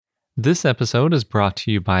This episode is brought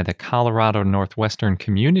to you by the Colorado Northwestern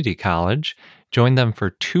Community College. Join them for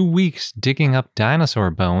 2 weeks digging up dinosaur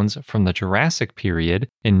bones from the Jurassic period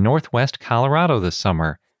in Northwest Colorado this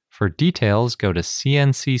summer. For details, go to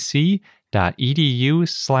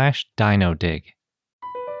cncc.edu/dinodig.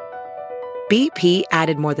 BP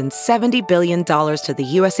added more than $70 billion to the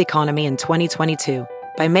U.S. economy in 2022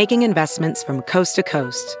 by making investments from coast to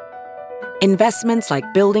coast. Investments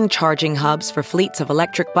like building charging hubs for fleets of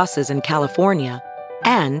electric buses in California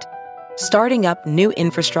and starting up new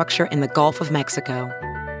infrastructure in the Gulf of Mexico.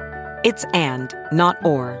 It's and, not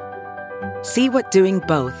or. See what doing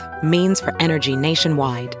both means for energy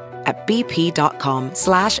nationwide at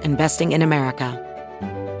bp.com/investing in America.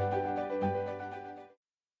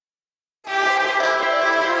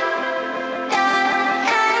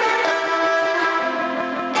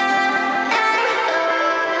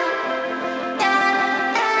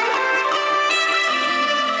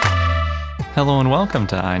 Hello and welcome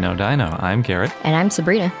to I Know Dino. I'm Garrett. And I'm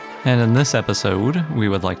Sabrina. And in this episode, we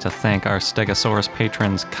would like to thank our Stegosaurus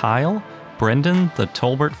patrons Kyle, Brendan, the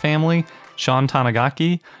Tolbert family, Sean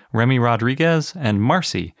Tanagaki, Remy Rodriguez, and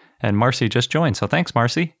Marcy. And Marcy just joined, so thanks,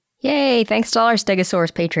 Marcy. Yay, thanks to all our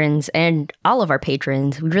Stegosaurus patrons and all of our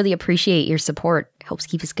patrons. We really appreciate your support. It helps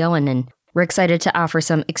keep us going, and we're excited to offer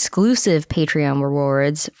some exclusive Patreon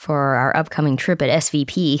rewards for our upcoming trip at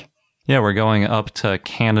SVP. Yeah, we're going up to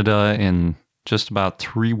Canada in just about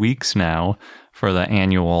 3 weeks now for the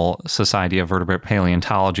annual Society of Vertebrate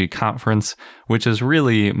Paleontology conference, which is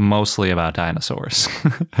really mostly about dinosaurs.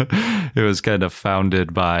 It was kind of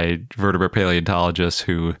founded by vertebrate paleontologists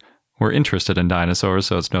who were interested in dinosaurs,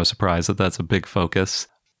 so it's no surprise that that's a big focus.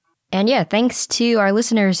 And yeah, thanks to our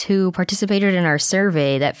listeners who participated in our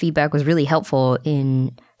survey. That feedback was really helpful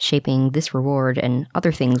in shaping this reward and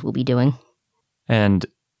other things we'll be doing. And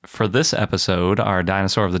for this episode, our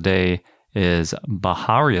dinosaur of the day is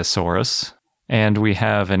Bahariosaurus, and we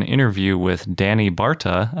have an interview with Danny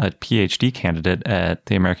Barta, a PhD candidate at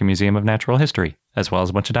the American Museum of Natural History, as well as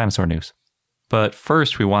a bunch of dinosaur news. But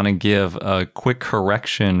first, we want to give a quick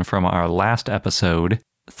correction from our last episode,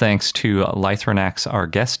 thanks to Lythronax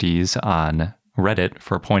Argestes on Reddit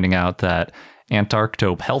for pointing out that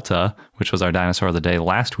Antarctopelta, which was our dinosaur of the day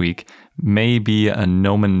last week, may be a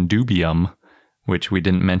nomen dubium, which we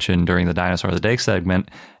didn't mention during the Dinosaur of the Day segment.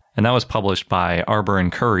 And that was published by Arbor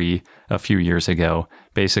and Curry a few years ago,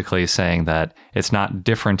 basically saying that it's not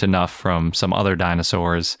different enough from some other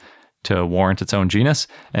dinosaurs to warrant its own genus.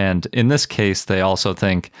 And in this case, they also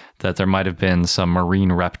think that there might have been some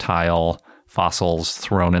marine reptile fossils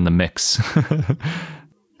thrown in the mix.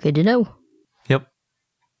 Good to know. Yep.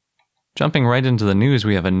 Jumping right into the news,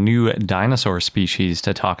 we have a new dinosaur species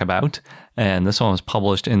to talk about. And this one was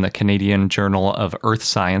published in the Canadian Journal of Earth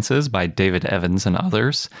Sciences by David Evans and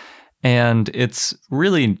others. And it's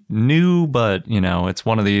really new, but, it's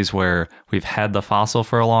one of these where we've had the fossil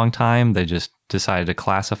for a long time. They just decided to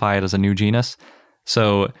classify it as a new genus.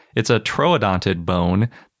 So it's a troodontid bone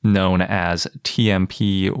known as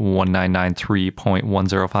TMP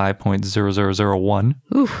 1993.105.0001.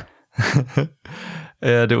 Oof.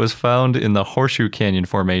 And it was found in the Horseshoe Canyon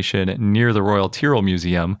Formation near the Royal Tyrrell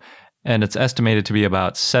Museum. And it's estimated to be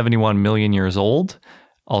about 71 million years old,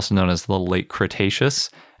 also known as the Late Cretaceous.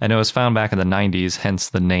 And it was found back in the 90s, hence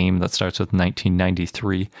the name that starts with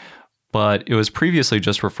 1993. But it was previously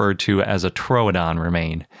just referred to as a troodon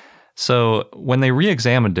remain. So when they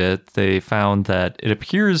re-examined it, they found that it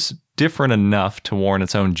appears different enough to warrant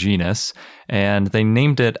its own genus, and they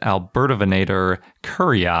named it Albertovenator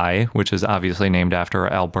curryi, which is obviously named after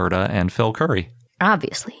Alberta and Phil Curry.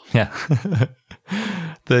 Obviously. Yeah.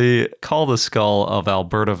 They call the skull of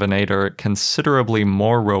Albertovenator considerably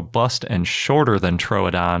more robust and shorter than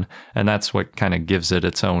Troodon, and that's what kind of gives it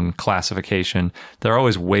its own classification. They're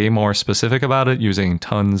always way more specific about it, using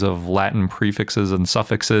tons of Latin prefixes and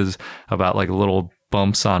suffixes about like little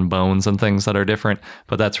bumps on bones and things that are different,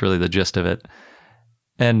 but that's really the gist of it.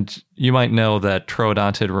 And you might know that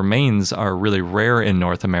troodontid remains are really rare in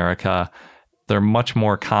North America. They're much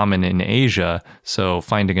more common in Asia, so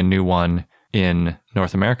finding a new one in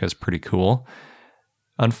North America is pretty cool.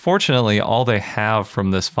 Unfortunately, all they have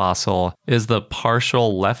from this fossil is the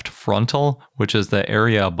partial left frontal, which is the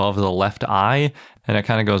area above the left eye, and it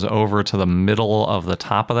kind of goes over to the middle of the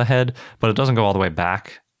top of the head, but it doesn't go all the way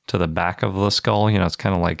back to the back of the skull. It's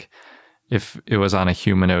kind of like if it was on a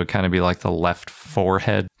human, it would kind of be like the left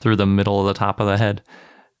forehead through the middle of the top of the head.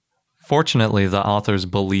 Fortunately, the authors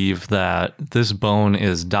believe that this bone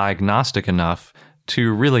is diagnostic enough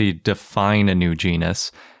to really define a new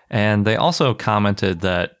genus, and they also commented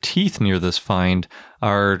that teeth near this find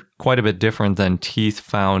are quite a bit different than teeth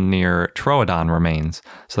found near Troodon remains.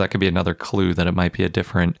 So that could be another clue that it might be a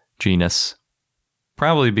different genus.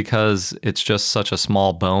 Probably because it's just such a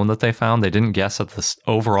small bone that they found. They didn't guess at the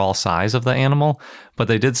overall size of the animal, but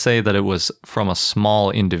they did say that it was from a small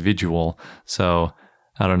individual. So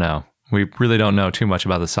I don't know. We really don't know too much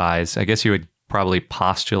about the size. I guess you would probably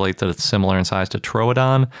postulate that it's similar in size to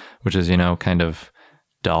Troodon, which is, kind of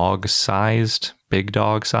dog-sized, big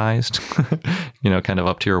dog-sized, kind of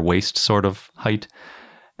up to your waist sort of height.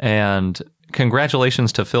 And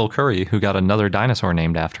congratulations to Phil Curry, who got another dinosaur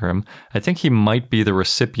named after him. I think he might be the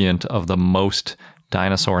recipient of the most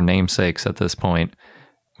dinosaur namesakes at this point.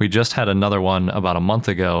 We just had another one about a month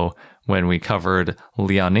ago when we covered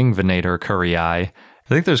Leoningvenator curryi. I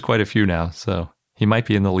think there's quite a few now, so he might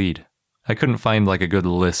be in the lead. I couldn't find a good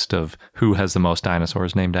list of who has the most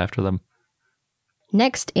dinosaurs named after them.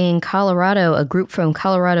 Next, in Colorado, a group from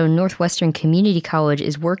Colorado Northwestern Community College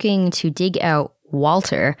is working to dig out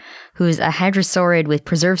Walter, who's a hadrosaurid with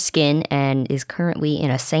preserved skin and is currently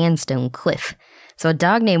in a sandstone cliff. So a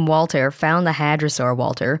dog named Walter found the hadrosaur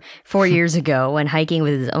Walter 4 years ago when hiking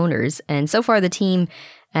with his owners, and so far the team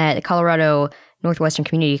at the Colorado Northwestern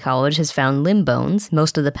Community College has found limb bones,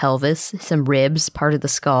 most of the pelvis, some ribs, part of the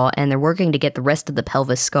skull, and they're working to get the rest of the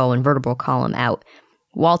pelvis, skull, and vertebral column out.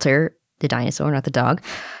 Walter, the dinosaur, not the dog,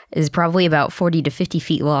 is probably about 40 to 50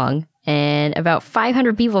 feet long, and about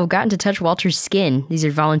 500 people have gotten to touch Walter's skin. These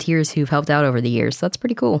are volunteers who've helped out over the years, so that's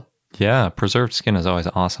pretty cool. Yeah, preserved skin is always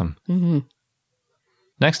awesome. Mm-hmm.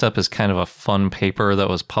 Next up is kind of a fun paper that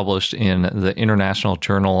was published in the International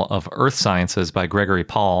Journal of Earth Sciences by Gregory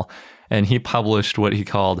Paul, and he published what he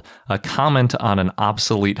called a comment on an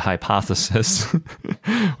obsolete hypothesis,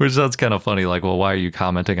 which sounds kind of funny, well, why are you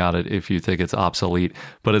commenting on it if you think it's obsolete?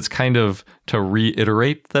 But it's kind of to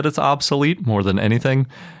reiterate that it's obsolete more than anything.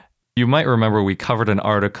 You might remember we covered an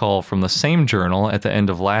article from the same journal at the end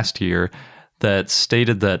of last year that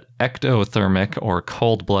stated that ectothermic or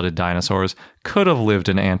cold-blooded dinosaurs could have lived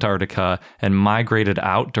in Antarctica and migrated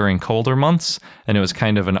out during colder months. And it was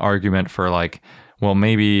kind of an argument for well,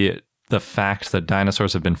 maybe the fact that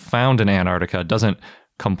dinosaurs have been found in Antarctica doesn't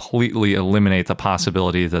completely eliminate the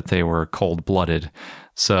possibility that they were cold-blooded.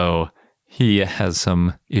 So he has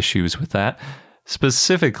some issues with that.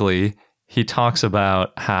 Specifically, he talks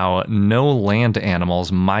about how no land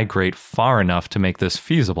animals migrate far enough to make this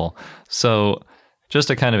feasible. So just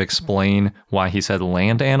to kind of explain why he said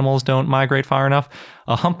land animals don't migrate far enough,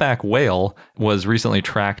 a humpback whale was recently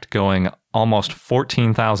tracked going almost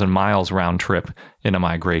 14,000 miles round trip in a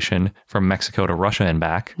migration from Mexico to Russia and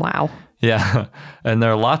back. Wow. Yeah, and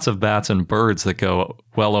there are lots of bats and birds that go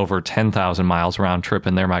well over 10,000 miles round trip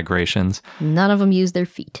in their migrations. None of them use their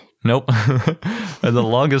feet. Nope. And the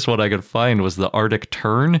longest one I could find was the Arctic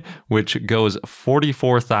tern, which goes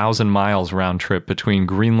 44,000 miles round trip between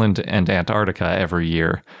Greenland and Antarctica every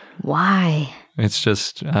year. Why? It's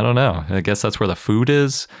just, I don't know. I guess that's where the food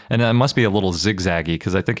is. And it must be a little zigzaggy,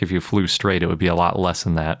 because I think if you flew straight, it would be a lot less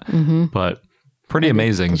than that. Mm-hmm. But pretty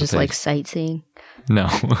amazing. Just sightseeing? No,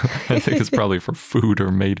 I think it's probably for food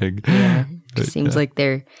or mating. Yeah, it seems like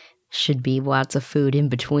there should be lots of food in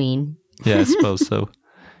between. Yeah, I suppose so.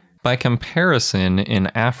 By comparison, in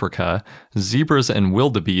Africa, zebras and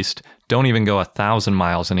wildebeest don't even go 1,000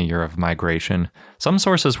 miles in a year of migration. Some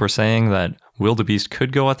sources were saying that wildebeest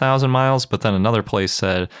could go 1,000 miles, but then another place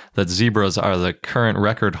said that zebras are the current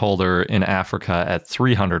record holder in Africa at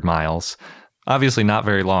 300 miles. Obviously not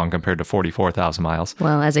very long compared to 44,000 miles.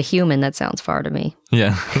 Well, as a human, that sounds far to me.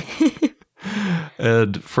 Yeah.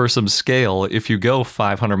 And for some scale, if you go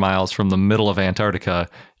 500 miles from the middle of Antarctica,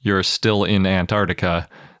 you're still in Antarctica.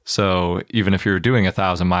 So even if you're doing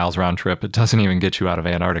 1,000 miles round trip, it doesn't even get you out of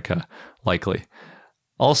Antarctica, likely.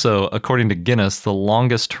 Also, according to Guinness, the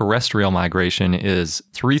longest terrestrial migration is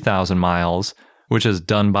 3,000 miles, which is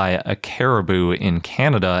done by a caribou in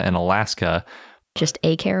Canada and Alaska. Just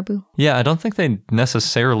a caribou? Yeah, I don't think they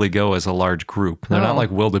necessarily go as a large group. They're not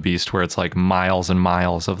like wildebeest where it's miles and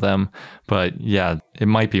miles of them. But yeah, it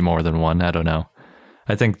might be more than one. I don't know.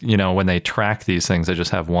 I think, when they track these things, they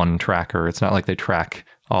just have one tracker. It's not like they track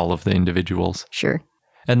all of the individuals. Sure.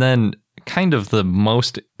 And then kind of the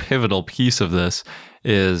most pivotal piece of this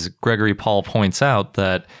is Gregory Paul points out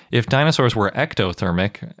that if dinosaurs were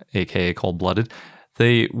ectothermic, aka cold-blooded,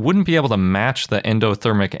 they wouldn't be able to match the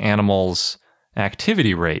endothermic animals'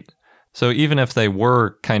 activity rate. So even if they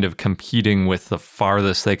were kind of competing with the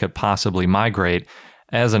farthest they could possibly migrate,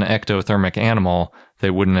 as an ectothermic animal,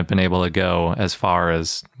 they wouldn't have been able to go as far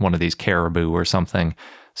as one of these caribou or something.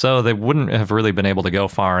 So they wouldn't have really been able to go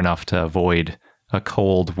far enough to avoid a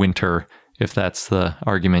cold winter, if that's the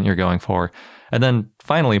argument you're going for. And then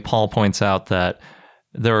finally, Paul points out that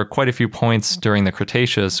there are quite a few points during the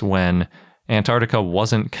Cretaceous when Antarctica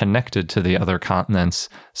wasn't connected to the other continents,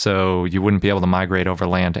 so you wouldn't be able to migrate over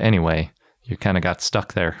land anyway. You kind of got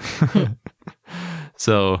stuck there.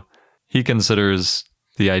 So he considers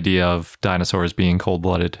the idea of dinosaurs being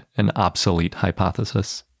cold-blooded an obsolete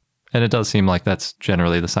hypothesis. And it does seem like that's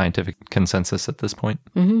generally the scientific consensus at this point.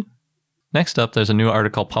 Mm-hmm. Next up, there's a new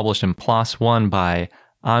article published in PLOS One by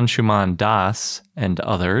Anshuman Das and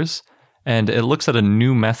others, and it looks at a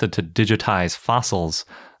new method to digitize fossils.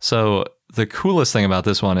 So the coolest thing about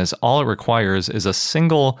this one is all it requires is a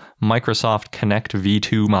single Microsoft Kinect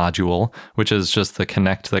V2 module, which is just the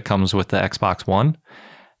Kinect that comes with the Xbox One,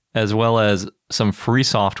 as well as some free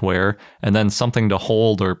software, and then something to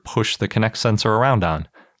hold or push the Kinect sensor around on.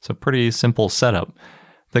 So pretty simple setup.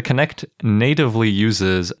 The Kinect natively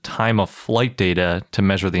uses time of flight data to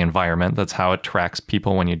measure the environment. That's how it tracks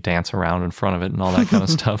people when you dance around in front of it and all that kind of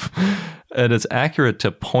stuff. And it's accurate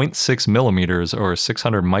to 0.6 millimeters or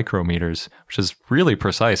 600 micrometers, which is really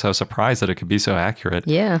precise. I was surprised that it could be so accurate.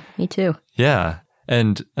 Yeah, me too. Yeah.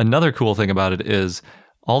 And another cool thing about it is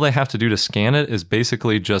all they have to do to scan it is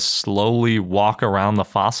basically just slowly walk around the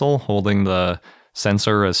fossil, holding the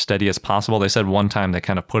sensor as steady as possible. They said one time they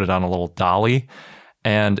kind of put it on a little dolly,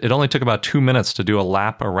 and it only took about 2 minutes to do a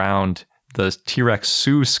lap around the T-Rex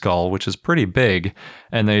Sioux skull, which is pretty big,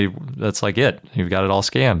 and that's like it. You've got it all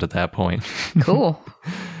scanned at that point. Cool.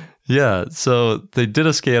 Yeah, so they did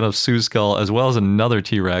a scan of Sioux's skull as well as another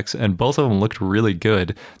T-Rex, and both of them looked really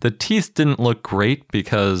good. The teeth didn't look great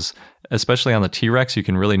because, especially on the T-Rex, you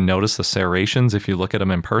can really notice the serrations if you look at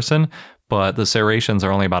them in person, but the serrations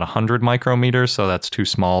are only about 100 micrometers, so that's too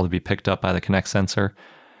small to be picked up by the Kinect sensor.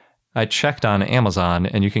 I checked on Amazon,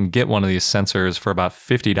 and you can get one of these sensors for about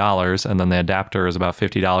 $50, and then the adapter is about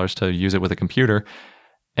 $50 to use it with a computer.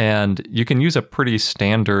 And you can use a pretty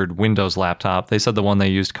standard Windows laptop. They said the one they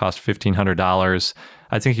used cost $1,500.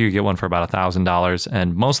 I think you could get one for about $1,000,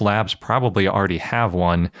 and most labs probably already have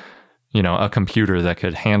one, a computer that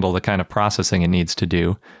could handle the kind of processing it needs to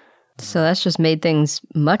do. So that's just made things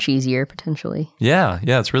much easier, potentially. Yeah,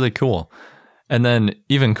 it's really cool. And then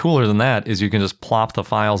even cooler than that is you can just plop the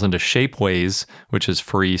files into Shapeways, which is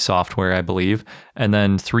free software, I believe, and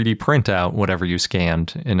then 3D print out whatever you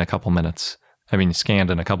scanned in a couple minutes. I mean, scanned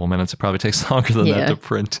in a couple minutes. It probably takes longer than that to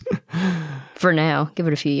print. For now. Give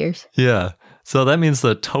it a few years. Yeah. So that means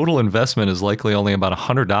the total investment is likely only about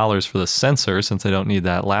 $100 for the sensor, since they don't need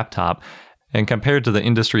that laptop. And compared to the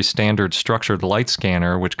industry standard structured light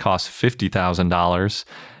scanner, which costs $50,000,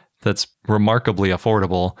 that's remarkably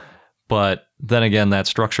affordable. But then again, that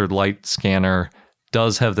structured light scanner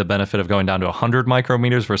does have the benefit of going down to 100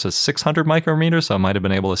 micrometers versus 600 micrometers, so I might have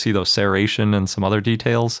been able to see those serration and some other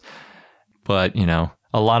details. But,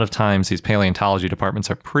 a lot of times these paleontology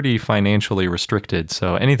departments are pretty financially restricted,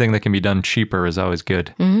 so anything that can be done cheaper is always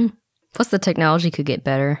good. Mm-hmm. Plus the technology could get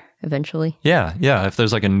better eventually. Yeah. If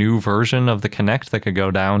there's like a new version of the Kinect that could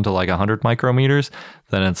go down to like 100 micrometers,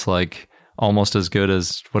 then it's like almost as good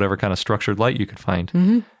as whatever kind of structured light you could find.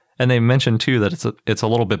 Mm-hmm. And they mentioned, too, that it's a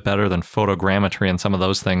little bit better than photogrammetry and some of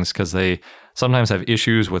those things because they sometimes have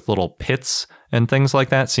issues with little pits and things like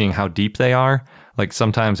that, seeing how deep they are. Like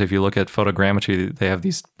sometimes if you look at photogrammetry, they have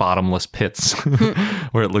these bottomless pits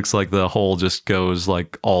where it looks like the hole just goes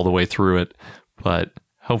like all the way through it. But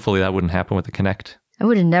hopefully that wouldn't happen with the Kinect. I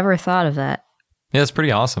would have never thought of that. Yeah, it's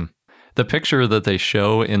pretty awesome. The picture that they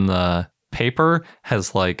show in the paper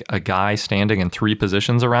has like a guy standing in 3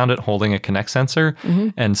 positions around it holding a Kinect sensor. Mm-hmm.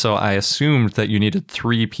 And so I assumed that you needed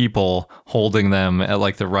 3 people holding them at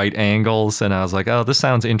like the right angles. And I was like, oh, this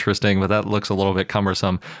sounds interesting, but that looks a little bit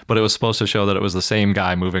cumbersome. But it was supposed to show that it was the same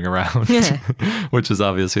guy moving around, which is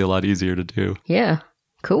obviously a lot easier to do. Yeah,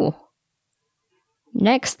 cool.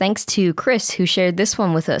 Next, thanks to Chris, who shared this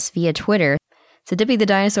one with us via Twitter. So Dippy the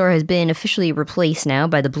dinosaur has been officially replaced now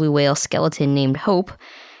by the blue whale skeleton named Hope,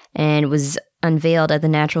 and was unveiled at the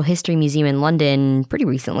Natural History Museum in London pretty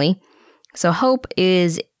recently. So Hope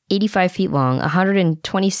is 85 feet long,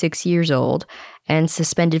 126 years old, and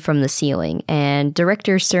suspended from the ceiling. And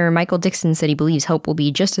director Sir Michael Dixon said he believes Hope will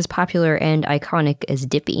be just as popular and iconic as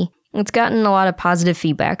Dippy. It's gotten a lot of positive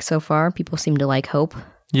feedback so far. People seem to like Hope.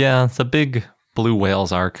 Yeah, the big blue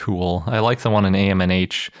whales are cool. I like the one in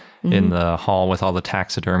AMNH in the hall with all the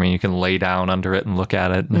taxidermy. You can lay down under it and look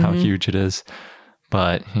at it and how huge it is.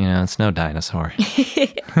 But, it's no dinosaur.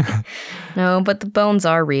 No, but the bones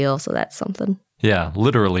are real, so that's something. Yeah,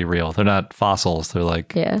 literally real. They're not fossils. They're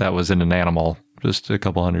like, that was in an animal just a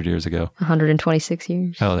couple hundred years ago. 126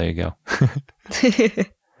 years. Oh, there you go.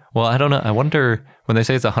 Well, I don't know. I wonder, when they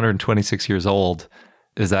say it's 126 years old,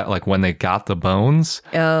 Is that like when they got the bones?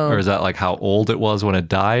 Oh. Or is that like how old it was when it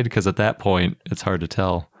died? Because at that point, it's hard to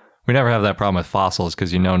tell. We never have that problem with fossils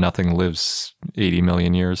because nothing lives 80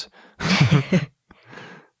 million years.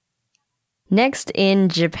 Next, in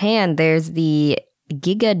Japan, there's the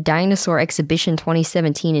Giga Dinosaur Exhibition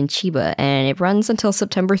 2017 in Chiba, and it runs until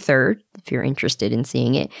September 3rd, if you're interested in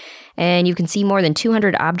seeing it. And you can see more than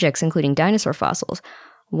 200 objects, including dinosaur fossils.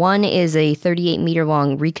 One is a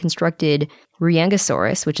 38-meter-long reconstructed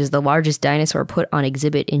Rheangosaurus, which is the largest dinosaur put on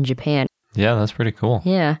exhibit in Japan. Yeah, that's pretty cool.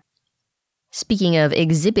 Yeah. Speaking of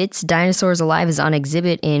exhibits, Dinosaurs Alive is on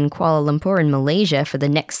exhibit in Kuala Lumpur in Malaysia for the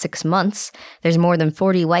next 6 months. There's more than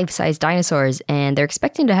 40 life-size dinosaurs, and they're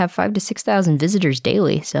expecting to have 5,000 to 6,000 visitors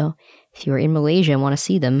daily. So if you're in Malaysia and want to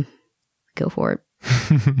see them, go for it.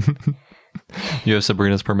 You have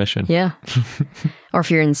Sabrina's permission. Yeah. Or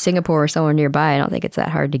if you're in Singapore or somewhere nearby, I don't think it's that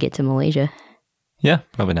hard to get to Malaysia. Yeah,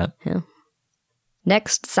 probably not. Yeah.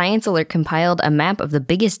 Next, Science Alert compiled a map of the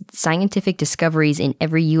biggest scientific discoveries in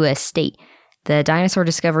every U.S. state. The dinosaur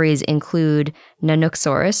discoveries include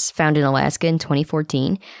Nanooksaurus, found in Alaska in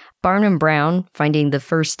 2014, Barnum Brown, finding the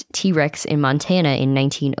first T-Rex in Montana in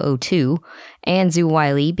 1902, Anzu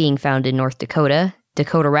Wiley, being found in North Dakota,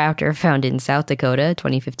 Dakota Raptor, found in South Dakota,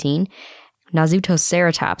 2015,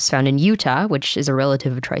 Nazutoceratops, found in Utah, which is a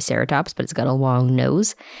relative of Triceratops, but it's got a long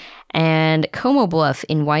nose, and Como Bluff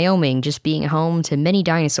in Wyoming, just being home to many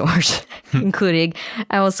dinosaurs, including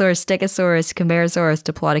Allosaurus, Stegosaurus, Camarasaurus,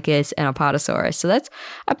 Diplodocus, and Apatosaurus. So that's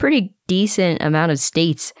a pretty decent amount of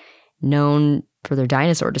states known for their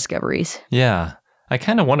dinosaur discoveries. Yeah. I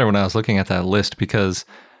kind of wonder when I was looking at that list, because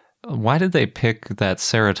why did they pick that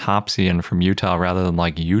Ceratopsian from Utah rather than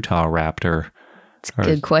like Utah Raptor? It's a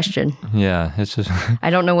good question. Yeah, it's just...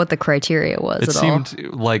 I don't know what the criteria was at all. It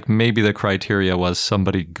seemed like maybe the criteria was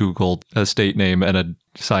somebody Googled a state name and a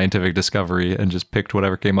scientific discovery and just picked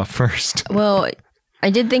whatever came up first. Well,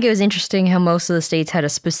 I did think it was interesting how most of the states had a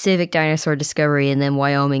specific dinosaur discovery, and then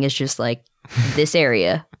Wyoming is just like, this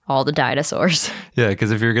area, all the dinosaurs. Yeah,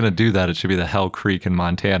 because if you're going to do that, it should be the Hell Creek in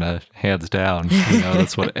Montana, hands down.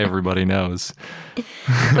 That's what everybody knows.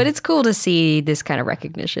 But it's cool to see this kind of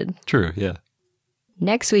recognition. True, yeah.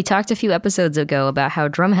 Next, we talked a few episodes ago about how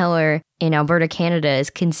Drumheller in Alberta, Canada is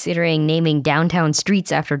considering naming downtown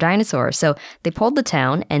streets after dinosaurs. So they polled the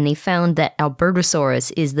town and they found that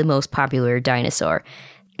Albertosaurus is the most popular dinosaur.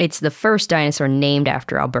 It's the first dinosaur named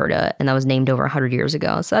after Alberta, and that was named over 100 years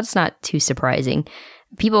ago. So that's not too surprising.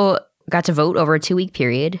 People got to vote over a 2-week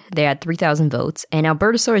period. They had 3,000 votes, and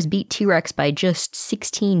Albertosaurus beat T-Rex by just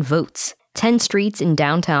 16 votes. 10 streets in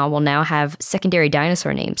downtown will now have secondary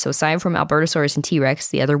dinosaur names. So aside from Albertosaurus and T-Rex,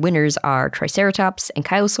 the other winners are Triceratops,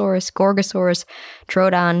 Ankylosaurus, Gorgosaurus,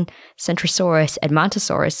 Troodon, Centrosaurus,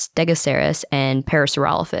 Edmontosaurus, Stegosaurus, and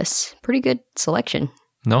Parasaurolophus. Pretty good selection.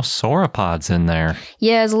 No sauropods in there.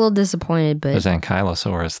 Yeah, I was a little disappointed, but... There's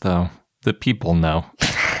Ankylosaurus, though. The people know.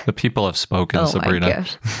 The people have spoken, Sabrina. My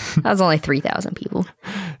gosh. That was only 3,000 people.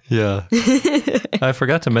 Yeah. I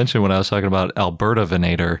forgot to mention when I was talking about Alberta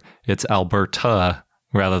Venator, it's Alberta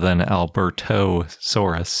rather than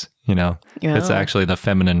Albertosaurus. It's actually the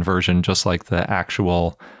feminine version, just like the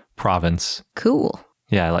actual province. Cool.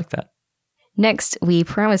 Yeah, I like that. Next, we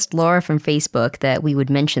promised Laura from Facebook that we would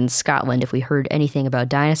mention Scotland if we heard anything about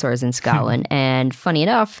dinosaurs in Scotland. And funny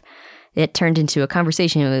enough, it turned into a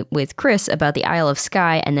conversation with Chris about the Isle of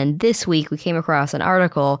Skye, and then this week we came across an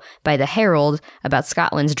article by the Herald about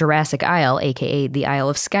Scotland's Jurassic Isle, aka the Isle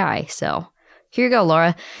of Skye. So here you go,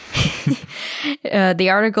 Laura. The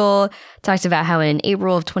article talks about how in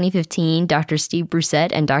April of 2015, Dr. Steve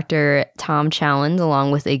Brusette and Dr. Tom Challand,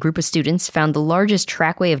 along with a group of students, found the largest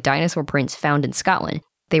trackway of dinosaur prints found in Scotland.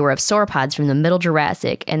 They were of sauropods from the Middle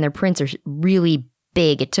Jurassic, and their prints are really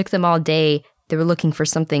big. It took them all day. They were looking for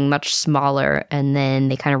something much smaller, and then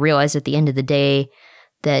they kind of realized at the end of the day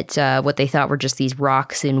that what they thought were just these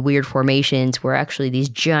rocks in weird formations were actually these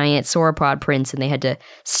giant sauropod prints, and they had to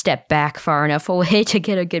step back far enough away to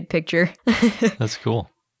get a good picture. That's cool.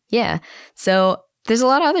 Yeah. So there's a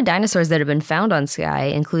lot of other dinosaurs that have been found on Skye,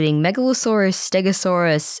 including Megalosaurus,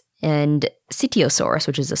 Stegosaurus, and Cetiosaurus,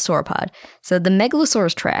 which is a sauropod. So the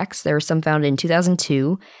Megalosaurus tracks, there were some found in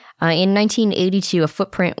 2002. In 1982, a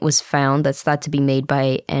footprint was found that's thought to be made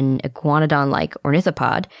by an iguanodon-like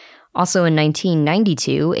ornithopod. Also in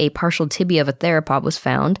 1992, a partial tibia of a theropod was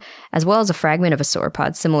found, as well as a fragment of a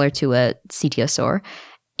sauropod similar to a cetiosaur.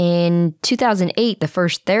 In 2008, the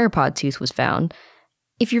first theropod tooth was found.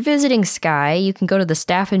 If you're visiting Skye, you can go to the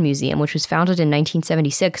Staffin Museum, which was founded in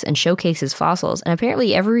 1976 and showcases fossils. And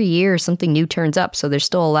apparently every year something new turns up, so there's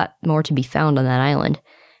still a lot more to be found on that island.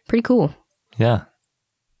 Pretty cool. Yeah.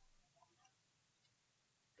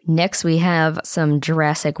 Next, we have some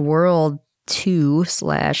Jurassic World 2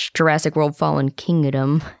 / Jurassic World Fallen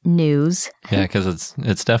Kingdom news. Yeah, because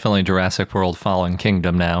it's definitely Jurassic World Fallen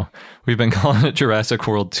Kingdom now. We've been calling it Jurassic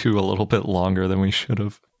World 2 a little bit longer than we should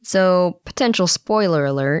have. So, potential spoiler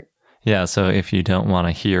alert. Yeah, so if you don't want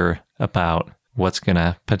to hear about what's going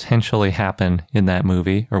to potentially happen in that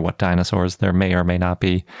movie or what dinosaurs there may or may not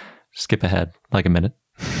be, skip ahead like a minute.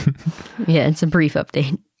 Yeah, it's a brief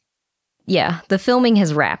update. Yeah, the filming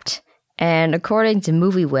has wrapped. And according to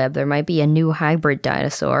MovieWeb, there might be a new hybrid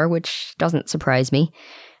dinosaur, which doesn't surprise me.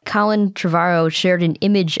 Colin Trevorrow shared an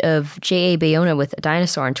image of J.A. Bayona with a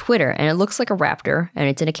dinosaur on Twitter, and it looks like a raptor, and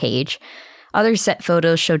it's in a cage. Other set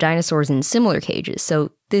photos show dinosaurs in similar cages,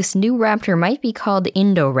 so this new raptor might be called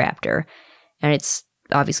Indoraptor, and it's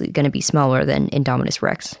obviously going to be smaller than Indominus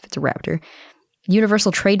Rex, if it's a raptor.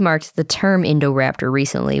 Universal trademarked the term Indoraptor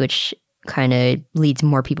recently, which kind of leads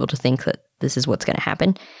more people to think that this is what's going to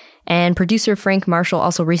happen. And producer Frank Marshall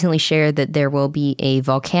also recently shared that there will be a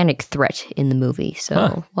volcanic threat in the movie.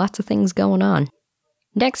 So Lots of things going on.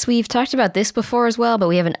 Next, we've talked about this before as well, but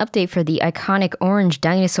we have an update for the iconic orange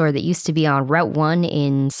dinosaur that used to be on Route 1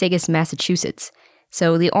 in Saugus, Massachusetts.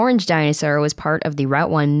 So the orange dinosaur was part of the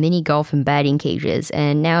Route 1 mini golf and batting cages,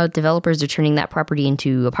 and now developers are turning that property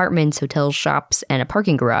into apartments, hotels, shops, and a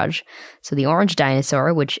parking garage. So the orange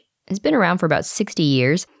dinosaur, which has been around for about 60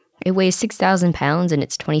 years, it weighs 6,000 pounds and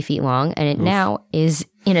it's 20 feet long, and it now is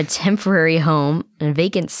in a temporary home, a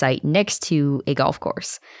vacant site next to a golf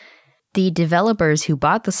course. The developers who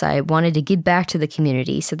bought the site wanted to give back to the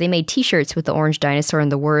community, so they made t-shirts with the orange dinosaur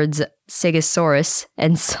and the words Stegosaurus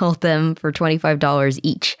and sold them for $25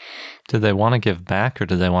 each. Did they want to give back or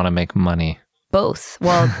did they want to make money? Both.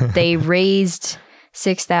 Well, they raised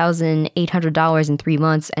 $6,800 in 3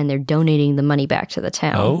 months, and they're donating the money back to the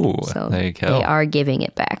town. Oh, so there you go. They are giving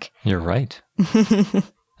it back. You're right.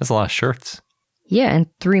 That's a lot of shirts. Yeah, in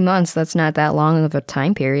 3 months, that's not that long of a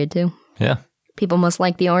time period, too. Yeah. People must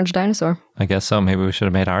like the orange dinosaur. I guess so. Maybe we should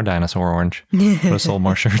have made our dinosaur orange. Would have sold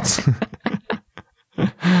more shirts.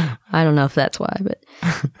 I don't know if that's why, but...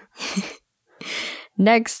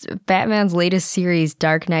 Next, Batman's latest series,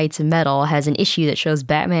 Dark Knight's Metal, has an issue that shows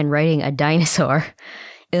Batman riding a dinosaur.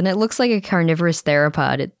 And it looks like a carnivorous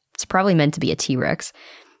theropod. It's probably meant to be a T-Rex.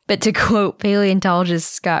 But to quote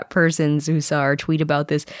paleontologist Scott Persons, who saw our tweet about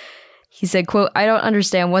this, he said, quote, "I don't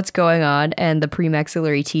understand what's going on, and the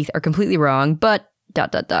premaxillary teeth are completely wrong, but ...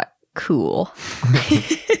 cool."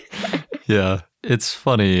 Yeah, it's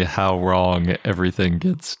funny how wrong everything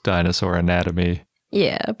gets dinosaur anatomy.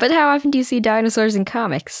 Yeah, but how often do you see dinosaurs in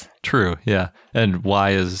comics? True, yeah. And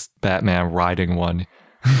why is Batman riding one?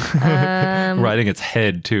 Riding its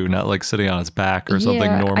head, too, not like sitting on its back or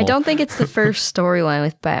something normal. I don't think it's the first storyline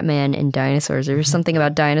with Batman and dinosaurs. There was something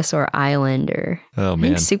about Dinosaur Island, or I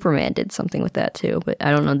think Superman did something with that, too, but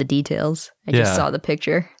I don't know the details. I just saw the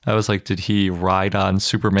picture. I was like, did he ride on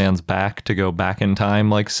Superman's back to go back in time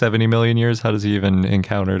like 70 million years? How does he even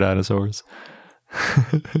encounter dinosaurs?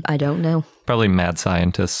 I don't know. Probably mad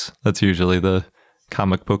scientists. That's usually the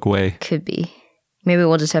comic book way. Could be. Maybe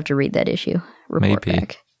we'll just have to read that issue. Report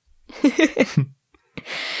back.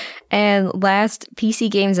 And last,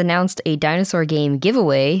 PC Games announced a dinosaur game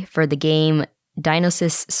giveaway for the game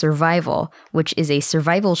Dinosis Survival, which is a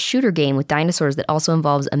survival shooter game with dinosaurs that also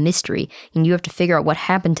involves a mystery, and you have to figure out what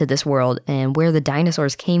happened to this world and where the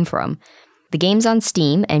dinosaurs came from. The game's on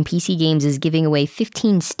Steam, and PC Games is giving away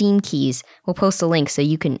 15 Steam keys. We'll post a link so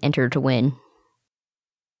you can enter to win.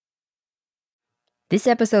 This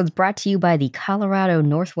episode's brought to you by the Colorado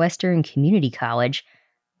Northwestern Community College,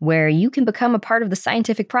 where you can become a part of the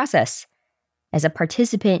scientific process. As a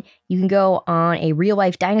participant, you can go on a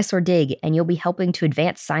real-life dinosaur dig, and you'll be helping to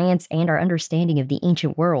advance science and our understanding of the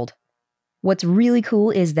ancient world. What's really cool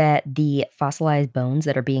is that the fossilized bones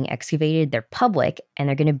that are being excavated, they're public, and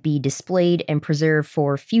they're going to be displayed and preserved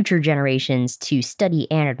for future generations to study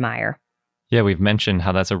and admire. Yeah, we've mentioned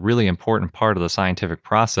how that's a really important part of the scientific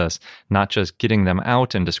process, not just getting them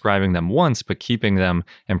out and describing them once, but keeping them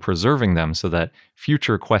and preserving them so that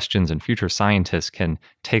future questions and future scientists can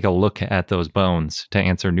take a look at those bones to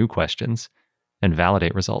answer new questions and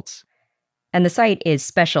validate results. And the site is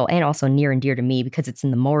special and also near and dear to me because it's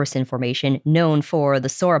in the Morrison Formation, known for the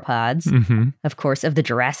sauropods, of course, of the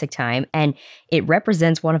Jurassic time. And it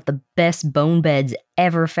represents one of the best bone beds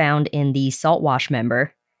ever found in the Saltwash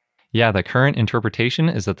member. Yeah, the current interpretation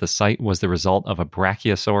is that the site was the result of a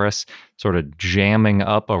Brachiosaurus sort of jamming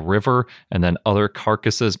up a river and then other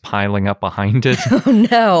carcasses piling up behind it. Oh,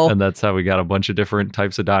 no. And that's how we got a bunch of different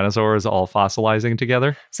types of dinosaurs all fossilizing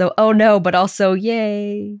together. So, oh no, but also,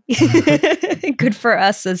 yay. Good for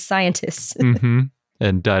us as scientists.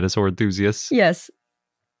 and dinosaur enthusiasts. Yes.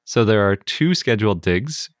 So there are 2 scheduled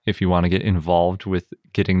digs if you want to get involved with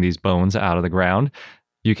getting these bones out of the ground.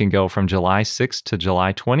 You can go from July 6th to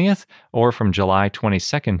July 20th or from July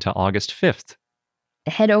 22nd to August 5th.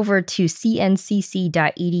 Head over to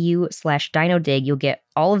cncc.edu/dinodig. You'll get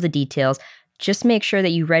all of the details. Just make sure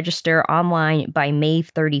that you register online by May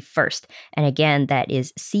 31st. And again, that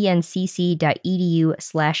is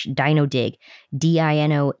cncc.edu/dinodig,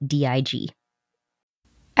 DINODIG.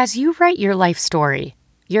 As you write your life story,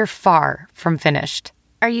 you're far from finished.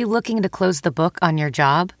 Are you looking to close the book on your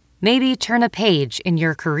job? Maybe turn a page in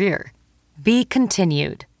your career? Be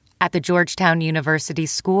continued at the Georgetown University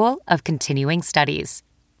School of Continuing Studies.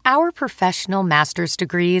 Our professional master's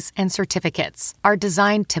degrees and certificates are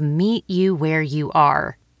designed to meet you where you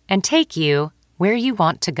are and take you where you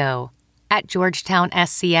want to go. At Georgetown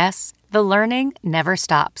SCS, the learning never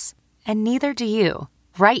stops, and neither do you.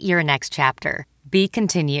 Write your next chapter. Be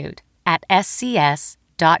continued at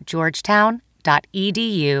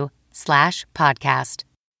scs.georgetown.edu/podcast.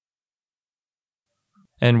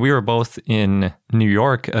 And we were both in New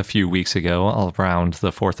York a few weeks ago around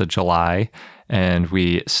the 4th of July, and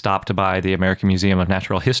we stopped by the American Museum of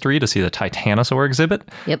Natural History to see the Titanosaur exhibit.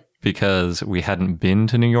 Yep. Because we hadn't been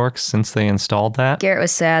to New York since they installed that. Garrett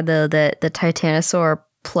was sad, though, that the Titanosaur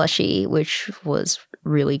plushie, which was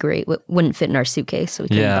really great, wouldn't fit in our suitcase, so we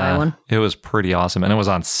couldn't buy one. It was pretty awesome, and it was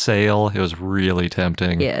on sale. It was really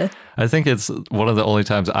tempting. Yeah. I think it's one of the only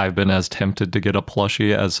times I've been as tempted to get a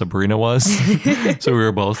plushie as Sabrina was. So we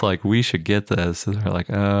were both like, we should get this. And they're like,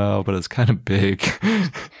 oh, but it's kind of big.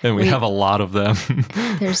 And we have a lot of them.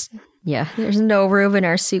 There's no room in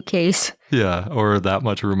our suitcase. Yeah, or that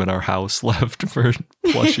much room in our house left for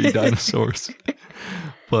plushie dinosaurs.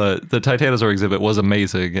 But the Titanosaur exhibit was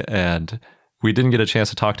amazing, and we didn't get a chance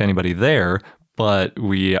to talk to anybody there, but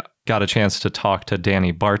we got a chance to talk to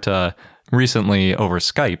Danny Barta recently over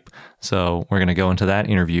Skype. So we're going to go into that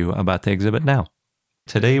interview about the exhibit now.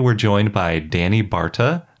 Today we're joined by Danny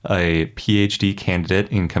Barta, a PhD candidate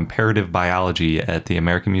in comparative biology at the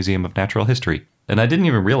American Museum of Natural History. And I didn't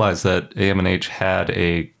even realize that AMNH had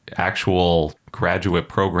a actual graduate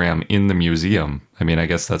program in the museum. I mean, I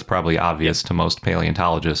guess that's probably obvious to most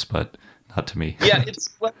paleontologists, but not to me. Yeah,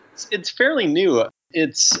 it's fairly new.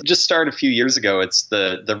 It's just started a few years ago. It's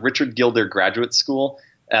the Richard Gilder Graduate School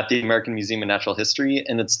at the American Museum of Natural History,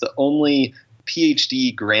 and it's the only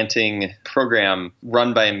PhD granting program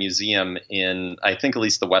run by a museum in, I think, at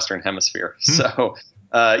least the Western Hemisphere. So,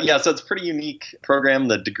 so it's a pretty unique program.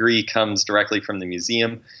 The degree comes directly from the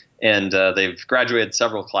museum, and they've graduated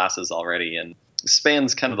several classes already, and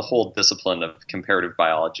spans kind of the whole discipline of comparative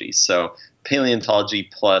biology. So paleontology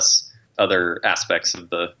plus other aspects of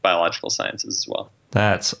the biological sciences as well.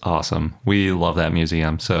 That's awesome. We love that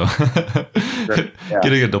museum. So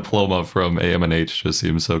getting a diploma from AMNH just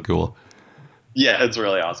seems so cool. Yeah, it's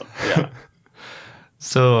really awesome. Yeah.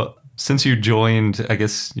 So since you joined, I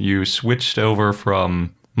guess you switched over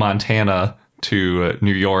from Montana to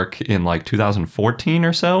New York in like 2014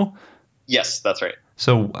 or so? Yes, that's right.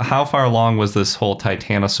 So how far along was this whole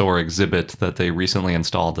Titanosaur exhibit that they recently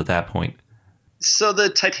installed at that point? So the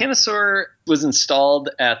Titanosaur was installed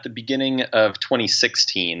at the beginning of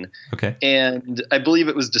 2016. Okay. And I believe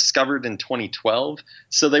it was discovered in 2012.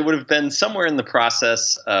 So they would have been somewhere in the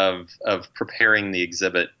process of preparing the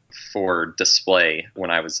exhibit for display when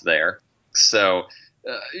I was there. So,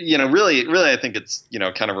 really, I think it's,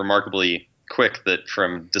 kind of remarkably quick that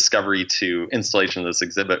from discovery to installation of this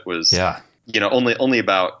exhibit was, only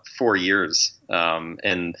about 4 years.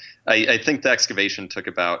 And I think the excavation took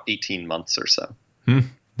about 18 months or so.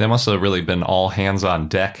 That must have really been all hands on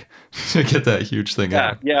deck to get that huge thing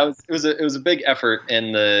out. Yeah, it was a big effort,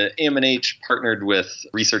 and the AMNH partnered with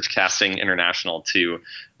Research Casting International to,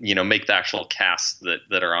 make the actual casts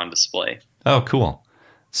that are on display. Oh, cool.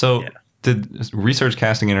 So did Research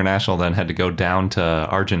Casting International then had to go down to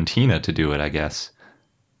Argentina to do it, I guess?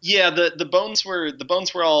 Yeah, the bones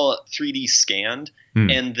were all 3D scanned,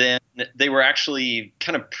 and then they were actually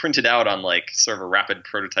kind of printed out on like sort of a rapid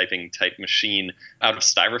prototyping type machine out of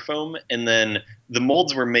styrofoam, and then the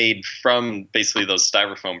molds were made from basically those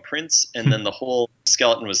styrofoam prints, and then the whole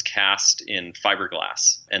skeleton was cast in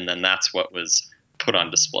fiberglass, and then that's what was put on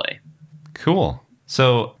display. Cool.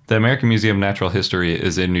 So the American Museum of Natural History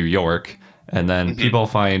is in New York. And then people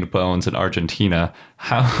find bones in Argentina.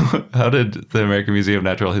 How did the American Museum of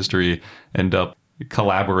Natural History end up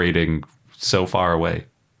collaborating so far away?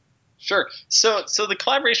 Sure. So the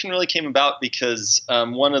collaboration really came about because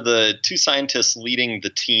one of the two scientists leading the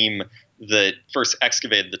team that first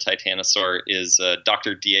excavated the Titanosaur is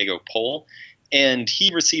Dr. Diego Pol. And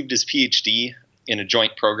he received his PhD in a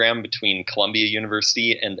joint program between Columbia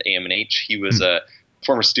University and the AMNH. He was a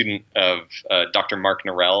former student of Dr. Mark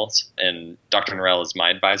Norell's, and Dr. Norell is my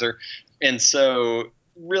advisor. And so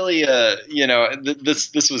really,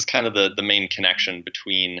 this was kind of the main connection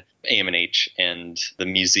between AMNH and the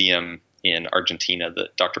museum in Argentina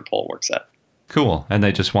that Dr. Pohl works at. Cool. And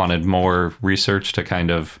they just wanted more research to kind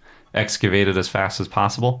of excavate it as fast as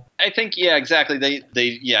possible? I think, yeah, exactly.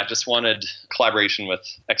 They just wanted collaboration with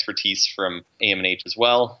expertise from AMNH as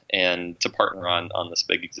well, and to partner on this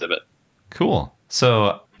big exhibit. Cool.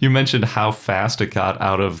 So you mentioned how fast it got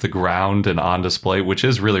out of the ground and on display, which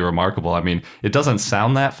is really remarkable. I mean, it doesn't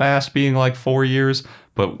sound that fast being like 4 years,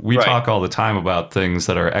 but we talk all the time about things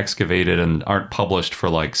that are excavated and aren't published for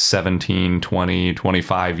like 17, 20,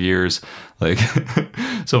 25 years. Like,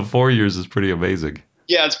 so 4 years is pretty amazing.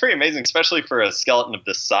 Yeah, it's pretty amazing, especially for a skeleton of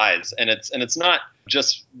this size. And it's not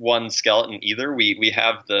just one skeleton either. We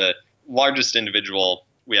have the largest individual,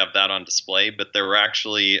 we have that on display, but there were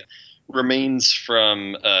actually remains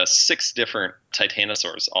from 6 different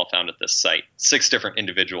titanosaurs all found at this site, 6 different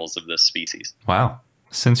individuals of this species. Wow.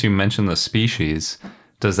 Since you mentioned the species,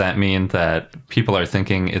 does that mean that people are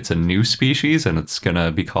thinking it's a new species and it's going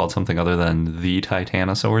to be called something other than the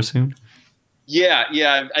Titanosaur soon? Yeah.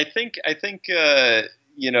 I think the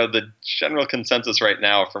general consensus right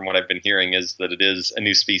now from what I've been hearing is that it is a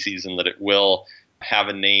new species and that it will have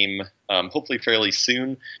a name hopefully fairly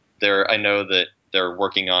soon. I know that they're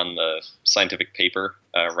working on the scientific paper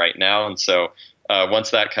right now. And so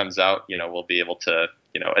once that comes out, we'll be able to,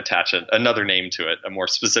 attach another name to it, a more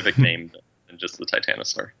specific name than just the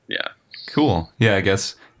Titanosaur. Yeah. Cool. Yeah, I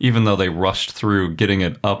guess even though they rushed through getting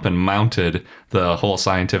it up and mounted, the whole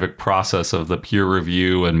scientific process of the peer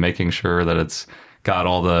review and making sure that it's got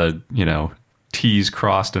all the, T's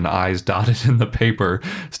crossed and I's dotted in the paper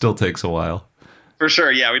still takes a while. For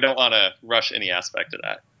sure. Yeah, we don't want to rush any aspect of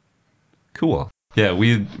that. Cool. Yeah,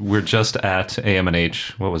 we're just at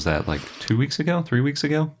AMNH. What was that, like 2 weeks ago, 3 weeks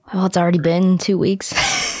ago? Well, it's already been 2 weeks.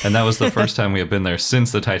 And that was the first time we had been there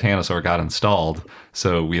since the Titanosaur got installed.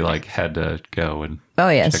 So we had to go and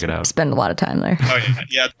check it out. Spend a lot of time there. Oh,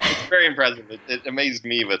 yeah. It's very impressive. It amazed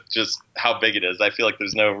me with just how big it is. I feel like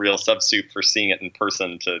there's no real substitute for seeing it in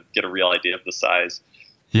person to get a real idea of the size.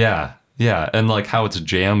 Yeah. Yeah, and like how it's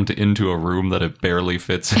jammed into a room that it barely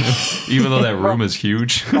fits in, even though that room is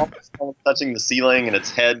huge. Almost touching the ceiling, and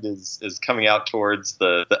its head is coming out towards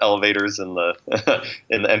the elevators in the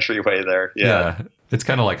in the entryway there. Yeah, it's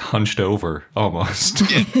kind of like hunched over almost.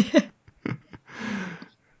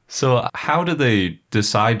 So how did they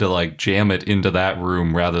decide to jam it into that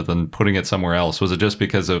room rather than putting it somewhere else? Was it just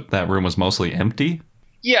because that room was mostly empty?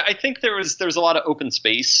 Yeah, I think there was a lot of open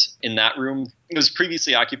space in that room. It was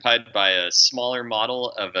previously occupied by a smaller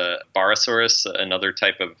model of a Barosaurus, another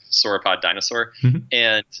type of sauropod dinosaur. Mm-hmm.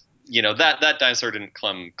 And, that dinosaur didn't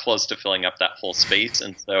come close to filling up that whole space.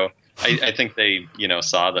 And so I think they,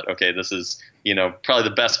 saw that, okay, this is, probably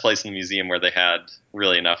the best place in the museum where they had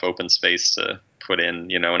really enough open space to put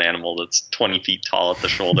in, an animal that's 20 feet tall at the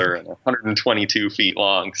shoulder and 122 feet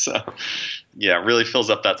long. So, yeah, it really fills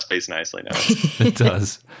up that space nicely now. It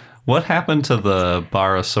does. What happened to the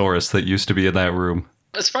Barosaurus that used to be in that room?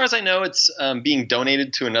 As far as I know, it's being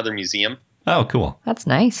donated to another museum. Oh, cool. That's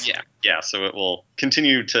nice. Yeah. So it will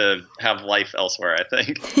continue to have life elsewhere, I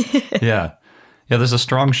think. Yeah. Yeah, there's a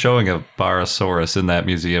strong showing of Barosaurus in that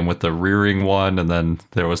museum with the rearing one, and then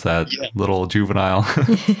there was that little juvenile.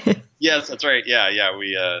 Yes, that's right. Yeah.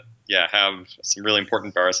 We have some really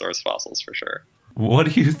important Barosaurus fossils for sure.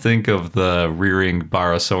 What do you think of the rearing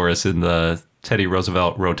Barosaurus in the Teddy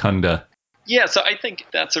Roosevelt Rotunda? Yeah, so I think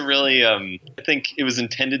that's a really, I think it was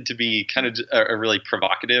intended to be kind of a really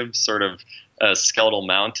provocative sort of skeletal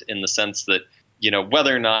mount in the sense that,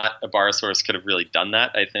 whether or not a Barosaurus could have really done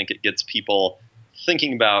that, I think it gets people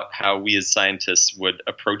thinking about how we as scientists would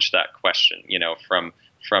approach that question,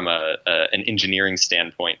 from an engineering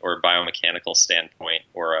standpoint or a biomechanical standpoint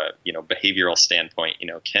or a behavioral standpoint.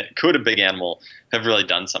 Could a big animal have really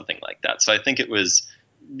done something like that? So I think it was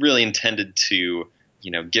really intended to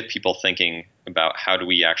get people thinking about how do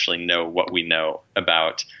we actually know what we know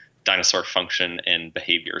about dinosaur function and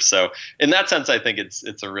behavior. So in that sense, I think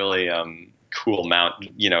it's a really cool mount.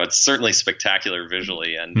 It's certainly spectacular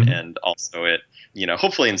visually, and also it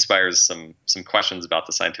hopefully inspires some questions about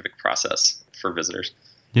the scientific process for visitors.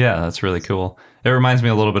 Yeah, that's really cool. It reminds me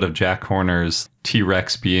a little bit of Jack Horner's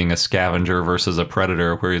T-Rex being a scavenger versus a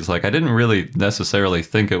predator, where he's like, I didn't really necessarily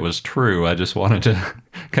think it was true. I just wanted to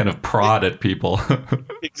kind of prod at people.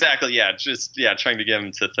 Exactly. Yeah. Trying to get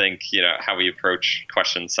them to think, how we approach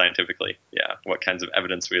questions scientifically. Yeah. What kinds of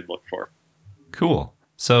evidence we would look for. Cool.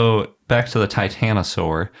 So back to the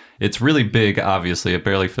Titanosaur. It's really big, obviously. It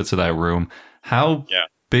barely fits in that room. How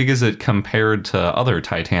big is it compared to other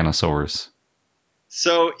Titanosaurs?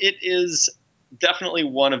 So it is definitely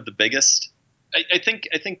one of the biggest. I think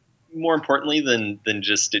more importantly than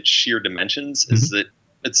just its sheer dimensions is that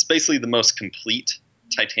it's basically the most complete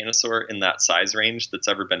Titanosaur in that size range that's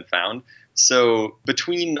ever been found. So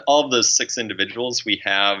between all of those 6 individuals, we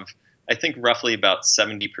have, I think, roughly about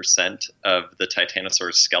 70% of the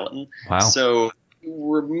Titanosaur's skeleton. Wow. So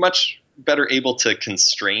we're much better able to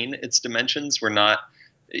constrain its dimensions. We're not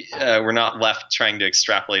left trying to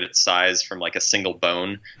extrapolate its size from like a single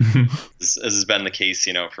bone, as has been the case,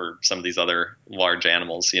 for some of these other large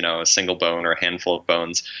animals, a single bone or a handful of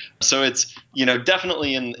bones. So it's,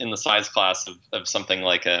 definitely in the size class of something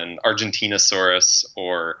like an Argentinosaurus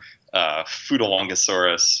or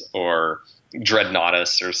Futolongosaurus or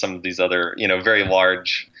Dreadnoughtus or some of these other, very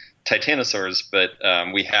large titanosaurs. But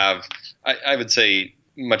we have, I would say,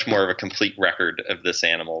 much more of a complete record of this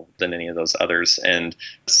animal than any of those others. And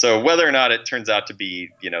so whether or not it turns out to be,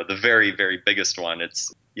 the very, very biggest one,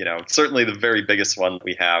 it's, certainly the very biggest one,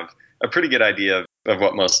 we have a pretty good idea of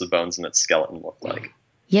what most of the bones in its skeleton look like.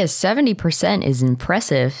 Yes, 70% is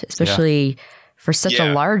impressive, especially for such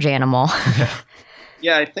a large animal.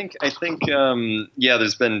 Yeah, I think,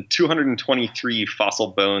 there's been 223 fossil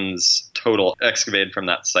bones total excavated from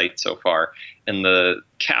that site so far. And the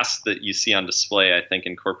cast that you see on display, I think,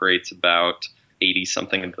 incorporates about 80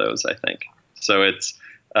 something of those, I think. So it's,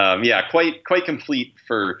 quite complete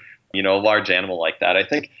for, a large animal like that. I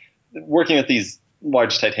think working with these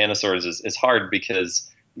large titanosaurs is hard because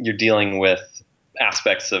you're dealing with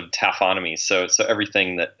aspects of taphonomy. So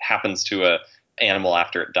everything that happens to a animal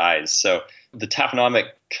after it dies. So the taphonomic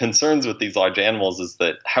concerns with these large animals is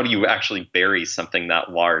that how do you actually bury something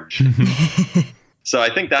that large? So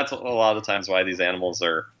I think that's a lot of the times why these animals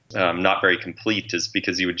are not very complete, is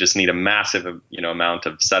because you would just need a massive, amount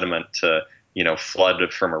of sediment to,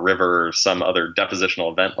 flood from a river or some other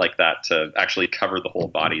depositional event like that to actually cover the whole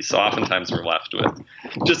body. So oftentimes we're left with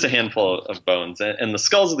just a handful of bones. And the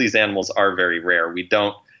skulls of these animals are very rare. We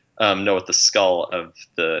don't know what the skull of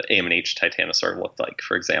the AMH Titanosaur looked like.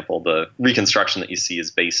 For example, the reconstruction that you see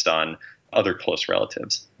is based on other close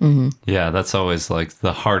relatives. Mm-hmm. Yeah, that's always like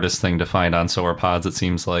the hardest thing to find on sauropods. It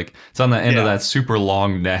seems like it's on the end of that super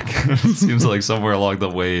long neck. It seems like somewhere along the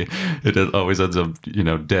way it always ends up,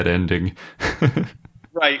 dead ending.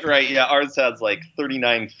 Right. Yeah, ours has like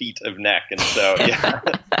 39 feet of neck, and so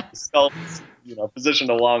the skull's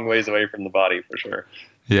positioned a long ways away from the body for sure.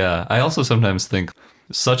 Yeah, I also sometimes think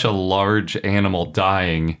such a large animal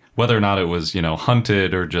dying, whether or not it was,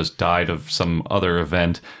 hunted or just died of some other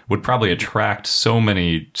event, would probably attract so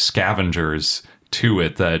many scavengers to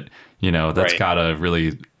it that, that's got to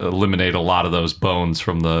really eliminate a lot of those bones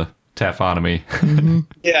from the taphonomy. Mm-hmm.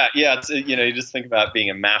 Yeah. It's, you just think about being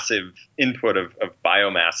a massive input of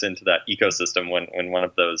biomass into that ecosystem when one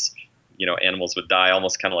of those, animals would die,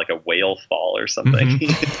 almost kind of like a whale fall or something.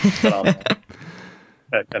 Mm-hmm.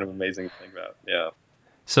 That kind of amazing to think about. Yeah.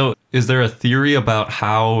 So is there a theory about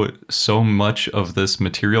how so much of this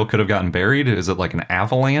material could have gotten buried? Is it like an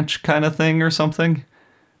avalanche kind of thing or something?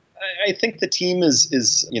 I think the team is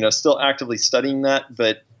still actively studying that,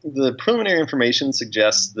 but the preliminary information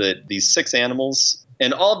suggests that these 6 animals,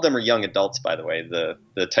 and all of them are young adults, by the way. The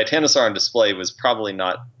Titanosaur on display was probably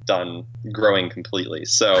not done growing completely.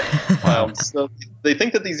 So, so they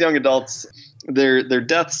think that these young adults, their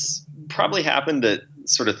deaths probably happened at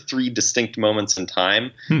sort of 3 distinct moments in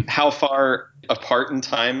time. How far apart in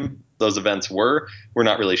time those events were, we're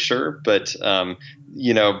not really sure. But,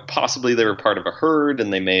 possibly they were part of a herd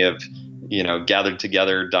and they may have, gathered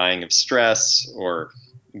together dying of stress or,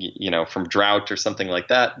 from drought or something like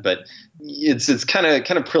that. But it's kind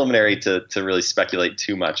of preliminary to really speculate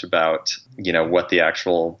too much about, what the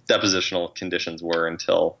actual depositional conditions were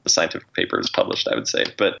until the scientific paper is published, I would say.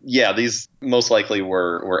 But yeah, these most likely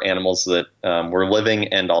were animals that were living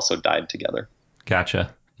and also died together.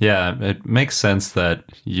 Gotcha. Yeah, it makes sense that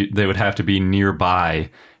they would have to be nearby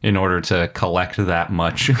in order to collect that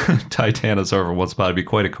much Titanosaur for one spot. It'd be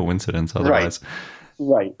quite a coincidence otherwise.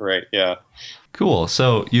 Right, yeah. Cool.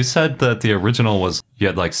 So you said that the original you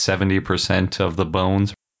had like 70% of the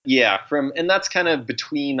bones. Yeah, and that's kind of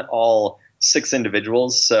between all 6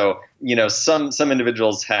 individuals. So, some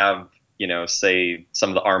individuals have, say some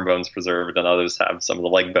of the arm bones preserved and others have some of the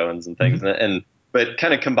leg bones and things. Mm-hmm. But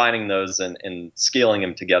kind of combining those and scaling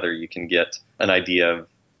them together, you can get an idea of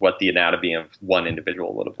what the anatomy of one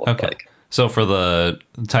individual would have looked like. So for the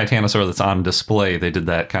Titanosaur that's on display, they did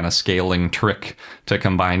that kind of scaling trick to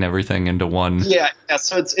combine everything into one. Yeah.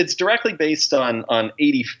 So it's directly based on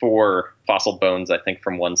 84 fossil bones, I think,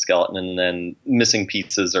 from one skeleton, and then missing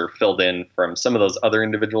pieces are filled in from some of those other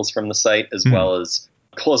individuals from the site, as well as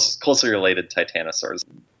closely related titanosaurs.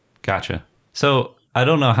 Gotcha. So I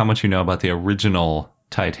don't know how much you know about the original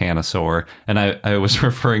Titanosaur, and I was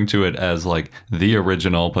referring to it as like the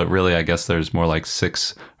original, but really I guess there's more like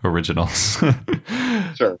 6 originals.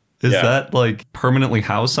 Sure. Is that like permanently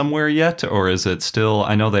housed somewhere yet, or is it still,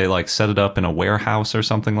 I know they like set it up in a warehouse or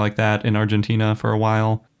something like that in Argentina for a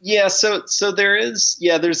while. Yeah, so there's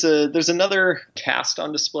another cast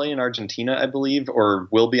on display in Argentina, I believe, or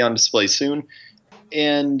will be on display soon.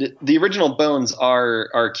 And the original bones are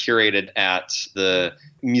curated at the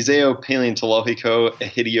Museo Paleontológico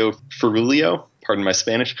Egidio Ferulio. Pardon my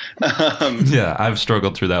Spanish. Yeah, I've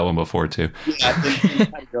struggled through that one before too.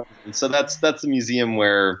 And so that's the museum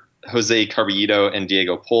where Jose Carballido and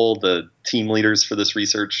Diego Pol, the team leaders for this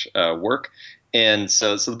research, work. And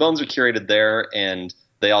so the bones are curated there, and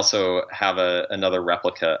they also have another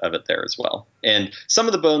replica of it there as well. And some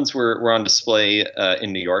of the bones were on display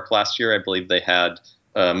in New York last year. I believe they had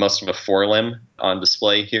most of a forelimb on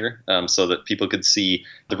display here, so that people could see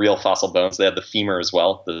the real fossil bones. They had the femur as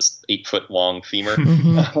well, this 8-foot-long femur.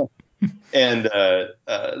 And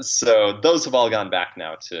so those have all gone back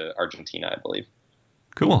now to Argentina, I believe.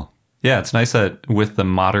 Cool. Yeah, it's nice that with the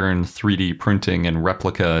modern 3D printing and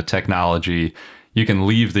replica technology, you can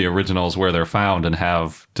leave the originals where they're found and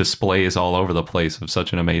have displays all over the place of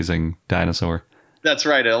such an amazing dinosaur. That's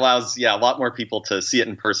right. It allows, a lot more people to see it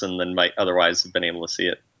in person than might otherwise have been able to see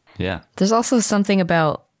it. Yeah. There's also something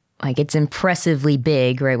about, like, it's impressively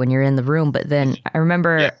big, right, when you're in the room. But then I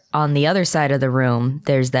remember on the other side of the room,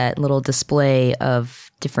 there's that little display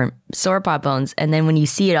of different sauropod bones. And then when you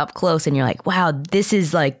see it up close and you're like, wow, this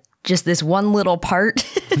is like just this one little part.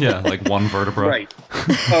 Yeah, like one vertebra. Right.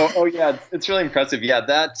 Oh yeah, it's really impressive. Yeah,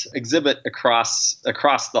 that exhibit across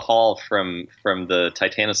the hall from the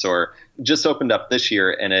Titanosaur just opened up this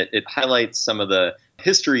year, and it highlights some of the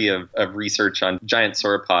history of research on giant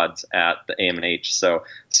sauropods at the AMNH. So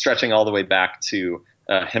stretching all the way back to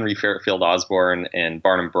Henry Fairfield Osborn and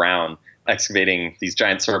Barnum Brown excavating these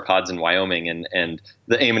giant sauropods in Wyoming, and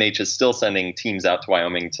the AMNH is still sending teams out to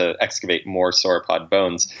Wyoming to excavate more sauropod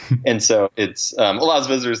bones. And so it's allows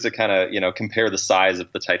visitors to kind of, compare the size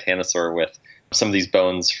of the Titanosaur with some of these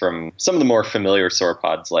bones from some of the more familiar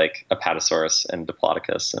sauropods like Apatosaurus and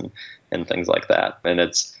Diplodocus and things like that. And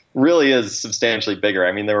it's really is substantially bigger.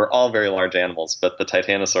 I mean, they were all very large animals, but the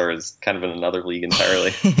Titanosaur is kind of in another league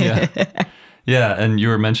entirely. Yeah. Yeah, and you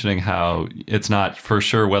were mentioning how it's not for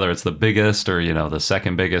sure whether it's the biggest or, the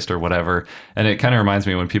second biggest or whatever. And it kind of reminds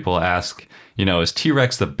me when people ask, is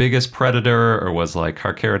T-Rex the biggest predator, or was like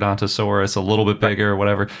Carcharodontosaurus a little bit bigger or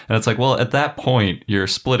whatever? And it's like, well, at that point, you're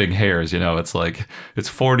splitting hairs, it's like it's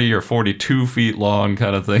 40 or 42 feet long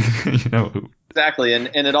kind of thing, Exactly. And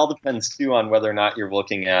it all depends, too, on whether or not you're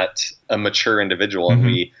looking at a mature individual. Mm-hmm.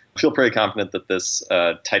 And we feel pretty confident that this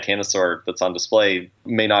Titanosaur that's on display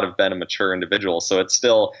may not have been a mature individual. So it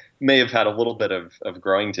still may have had a little bit of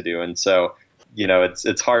growing to do. And so,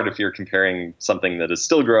 it's hard if you're comparing something that is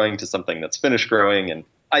still growing to something that's finished growing. And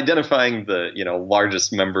identifying the,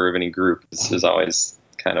 largest member of any group is always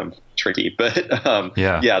kind of tricky. But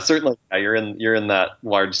certainly you're in that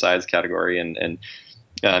large size category. And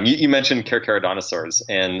you mentioned Carcharodontosaurs,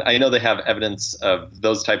 and I know they have evidence of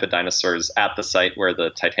those type of dinosaurs at the site where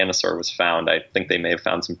the Titanosaur was found. I think they may have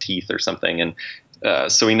found some teeth or something.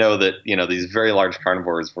 And so we know that, these very large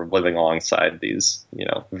carnivores were living alongside these,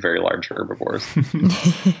 very large herbivores.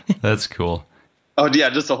 That's cool. Oh,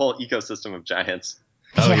 yeah, just a whole ecosystem of giants.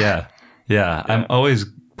 Oh, yeah. I'm always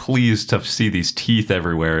pleased to see these teeth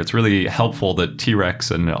everywhere. It's really helpful that T-Rex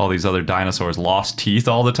and all these other dinosaurs lost teeth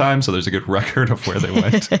all the time, so there's a good record of where they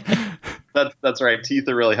went. That's right. Teeth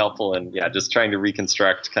are really helpful, and just trying to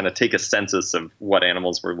reconstruct, kind of take a census of what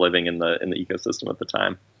animals were living in the ecosystem at the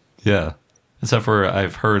time. Yeah. Except for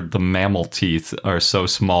I've heard the mammal teeth are so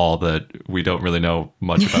small that we don't really know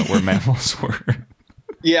much about where mammals were.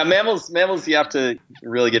 Yeah, mammals, you have to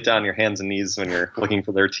really get down on your hands and knees when you're looking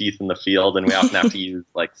for their teeth in the field. And we often have to use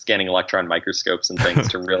like scanning electron microscopes and things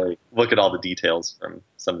to really look at all the details from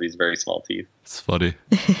some of these very small teeth. It's funny.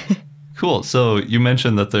 Cool. So you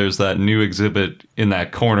mentioned that there's that new exhibit in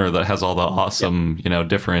that corner that has all the awesome,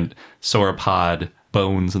 different sauropod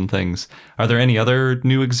bones and things. Are there any other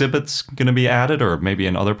new exhibits going to be added, or maybe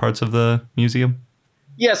in other parts of the museum?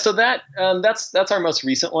 Yeah, so that's our most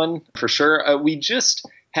recent one for sure. We just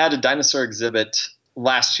had a dinosaur exhibit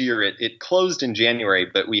last year. It closed in January,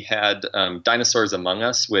 but we had Dinosaurs Among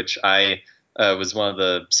Us, which I was one of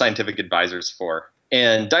the scientific advisors for.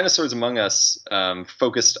 And Dinosaurs Among Us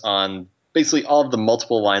focused on basically all of the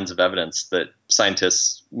multiple lines of evidence that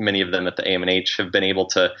scientists, many of them at the AMNH, have been able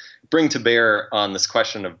to bring to bear on this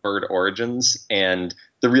question of bird origins and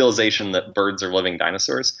the realization that birds are living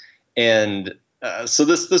dinosaurs. And so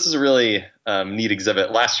this is a really neat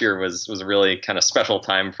exhibit. Last year was a really kind of special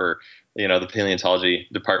time for the paleontology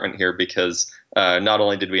department here, because not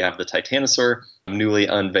only did we have the Titanosaur newly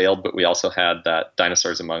unveiled, but we also had that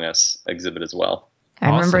Dinosaurs Among Us exhibit as well. I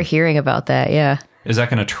remember hearing about that, yeah. Is that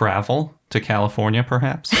going to travel to California,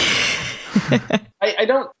 perhaps? I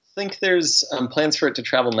don't think there's plans for it to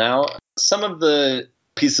travel now. Some of the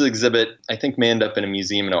pieces of the exhibit, I think, may end up in a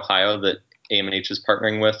museum in Ohio that AMNH is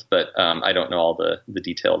partnering with, but I don't know all the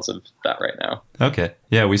details of that right now. Okay.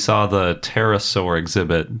 Yeah, we saw the Pterosaur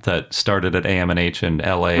exhibit that started at AMNH in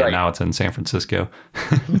LA, right. And now it's in San Francisco.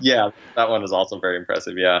 Yeah, that one is also very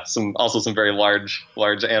impressive. Yeah, some very large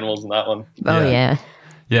animals in that one. Oh, yeah.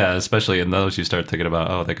 Yeah, especially in those, you start thinking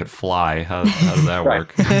about, they could fly. How does that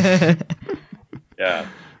work? Yeah.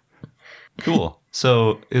 Cool.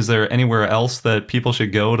 So is there anywhere else that people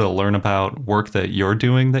should go to learn about work that you're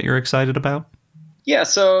doing that you're excited about? Yeah,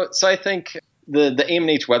 so I think the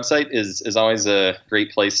AMNH website is always a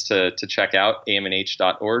great place to check out,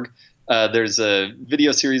 amnh.org. There's a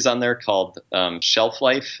video series on there called Shelf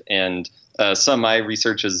Life, and some of my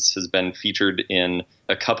research has been featured in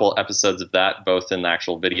a couple episodes of that, both in the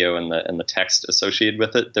actual video and the text associated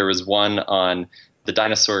with it. There was one on the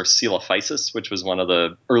dinosaur Coelophysis, which was one of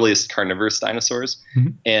the earliest carnivorous dinosaurs. Mm-hmm.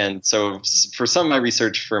 And so for some of my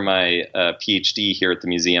research for my PhD here at the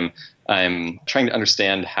museum, I'm trying to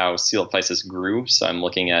understand how Coelophysis grew. So I'm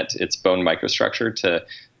looking at its bone microstructure to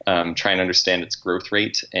try and understand its growth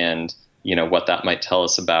rate and what that might tell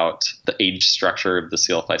us about the age structure of the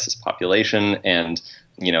Coelophysis population and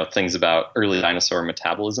things about early dinosaur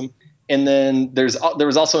metabolism. And then there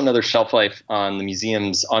was also another shelf life on the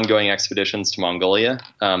museum's ongoing expeditions to Mongolia.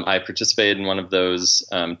 I participated in one of those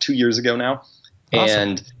 2 years ago now. Awesome.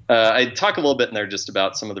 And I talk a little bit in there just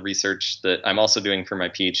about some of the research that I'm also doing for my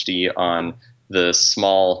PhD on the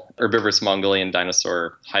small herbivorous Mongolian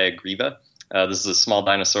dinosaur Hyagriva. This is a small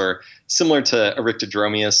dinosaur similar to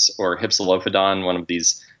Eryctodromeus or Hypsilophodon, one of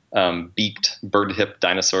these beaked bird hip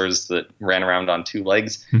dinosaurs that ran around on two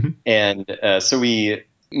legs. Mm-hmm. And so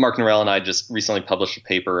Mark Norell and I just recently published a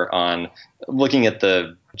paper on looking at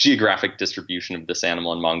the geographic distribution of this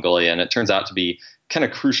animal in Mongolia, and it turns out to be kind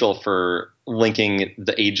of crucial for linking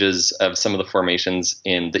the ages of some of the formations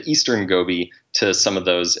in the eastern Gobi to some of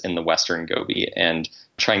those in the western Gobi, and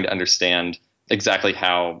trying to understand exactly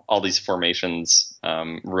how all these formations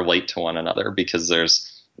relate to one another, because there's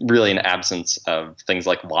really an absence of things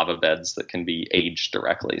like lava beds that can be aged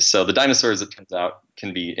directly. So the dinosaurs, it turns out,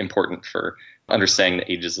 can be important for understanding the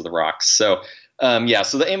ages of the rocks. So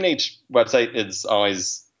so the AMNH website is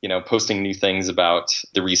always posting new things about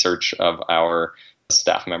the research of our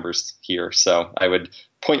staff members here. So I would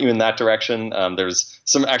point you in that direction. There's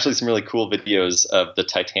some really cool videos of the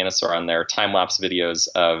Titanosaur on there, time-lapse videos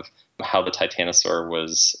of how the Titanosaur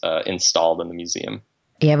was installed in the museum.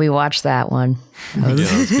 Yeah, we watched that one. That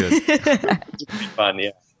was good. Fun,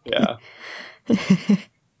 yeah.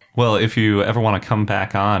 Well, if you ever want to come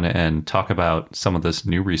back on and talk about some of this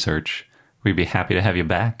new research, we'd be happy to have you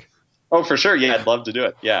back. Oh, for sure. Yeah, I'd love to do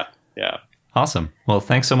it. Yeah. Awesome. Well,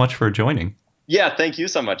 thanks so much for joining. Yeah, thank you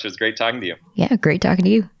so much. It was great talking to you. Yeah, great talking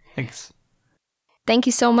to you. Thanks. Thank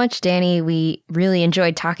you so much, Danny. We really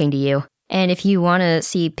enjoyed talking to you. And if you want to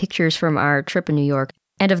see pictures from our trip in New York,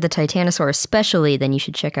 and of the Titanosaur especially, then you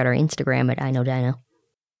should check out our Instagram at iknowdino.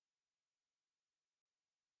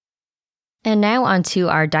 And now on to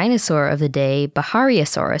our dinosaur of the day,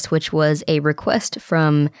 Bahariosaurus, which was a request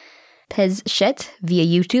from Pezshet via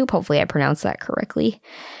YouTube. Hopefully I pronounced that correctly.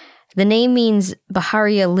 The name means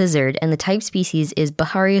Baharia lizard, and the type species is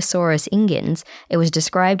Bahariosaurus ingens. It was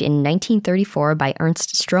described in 1934 by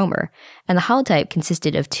Ernst Stromer, and the holotype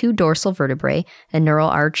consisted of 2 dorsal vertebrae, a neural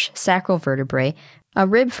arch, sacral vertebrae, a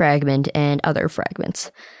rib fragment, and other fragments.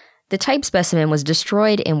 The type specimen was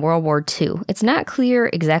destroyed in World War II. It's not clear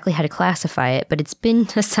exactly how to classify it, but it's been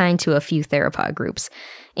assigned to a few theropod groups.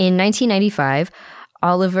 In 1995,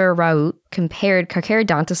 Oliver Raoult compared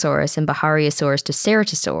Carcharodontosaurus and Bahariosaurus to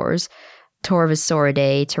ceratosaurs,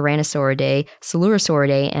 Torvosauridae, Tyrannosauridae,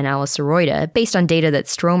 Coelurosauridae, and Allosaurida, based on data that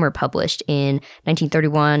Stromer published in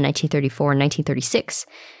 1931, 1934, and 1936.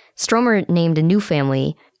 Stromer named a new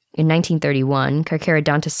family in 1931,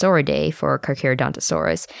 Carcharodontosauridae for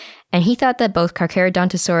Carcharodontosaurus, and he thought that both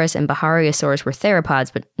Carcharodontosaurus and Bahariosaurus were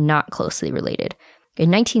theropods, but not closely related. In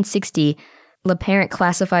 1960, LaParent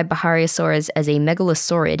classified Bahariosaurus as a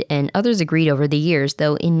megalosaurid, and others agreed over the years,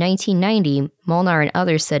 though in 1990, Molnar and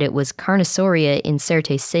others said it was Carnosauria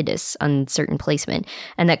incertae sidus, uncertain placement,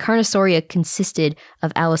 and that Carnosauria consisted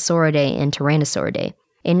of Allosauridae and Tyrannosauridae.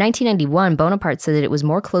 In 1991, Bonaparte said that it was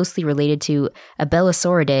more closely related to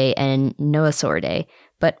Abelisauridae and Noasauridae,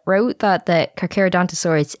 but Raoult thought that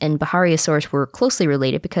Carcharodontosaurus and Bahariosaurus were closely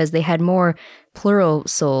related because they had more pleural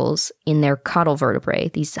soles in their caudal vertebrae,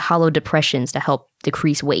 these hollow depressions to help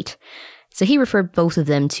decrease weight. So he referred both of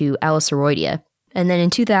them to Allosauroidea. And then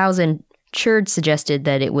in 2000, Churd suggested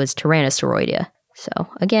that it was Tyrannosauroidea. So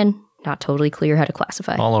again, not totally clear how to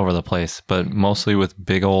classify. All over the place, but mostly with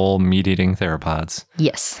big old meat-eating theropods.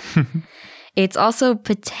 Yes. It's also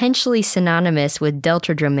potentially synonymous with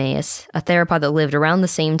Deltrodromaeus, a theropod that lived around the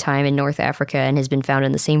same time in North Africa and has been found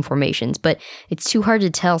in the same formations, but it's too hard to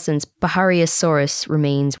tell since Bahariosaurus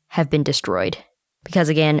remains have been destroyed. Because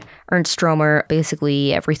again, Ernst Stromer,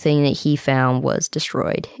 basically everything that he found was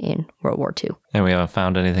destroyed in World War II. And we haven't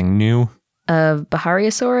found anything new? Of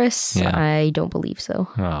Bahariosaurus? Yeah. I don't believe so.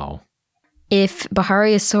 Oh. If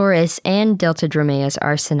Bahariosaurus and Deltrodromaeus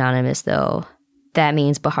are synonymous, though, that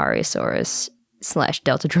means Bahariosaurus /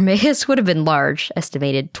 Deltrodromaeus would have been large,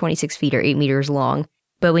 estimated 26 feet or 8 meters long,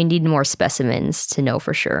 but we need more specimens to know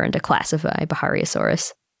for sure and to classify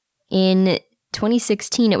Bahariosaurus. In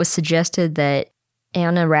 2016, it was suggested that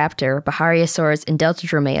Anaraptor, Bahariosaurus, and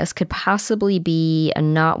Deltrodromaeus could possibly be a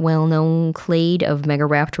not well-known clade of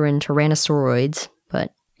Megaraptoran tyrannosauroids,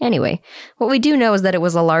 but anyway, what we do know is that it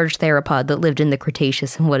was a large theropod that lived in the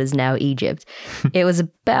Cretaceous in what is now Egypt. It was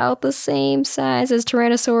about the same size as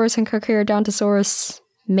Tyrannosaurus and Carcharodontosaurus,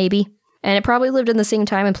 maybe. And it probably lived in the same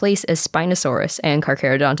time and place as Spinosaurus and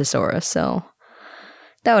Carcharodontosaurus, so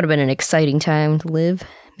that would have been an exciting time to live.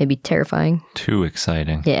 Maybe terrifying. Too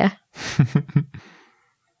exciting. Yeah.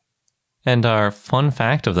 And our fun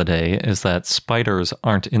fact of the day is that spiders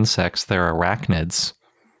aren't insects, they're arachnids.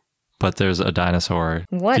 But there's a dinosaur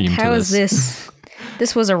What? theme How to is this?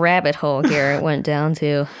 This was a rabbit hole Garrett went down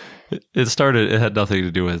to. It had nothing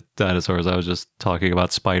to do with dinosaurs. I was just talking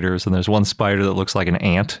about spiders, and there's one spider that looks like an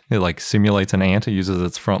ant. It like simulates an ant. It uses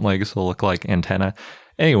its front legs to look like antenna.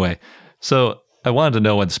 Anyway, so I wanted to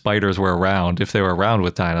know when spiders were around, if they were around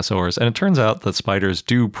with dinosaurs. And it turns out that spiders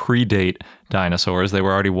do predate dinosaurs. They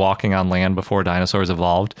were already walking on land before dinosaurs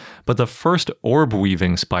evolved. But the first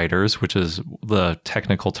orb-weaving spiders, which is the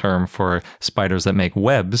technical term for spiders that make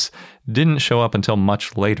webs, didn't show up until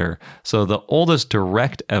much later. So the oldest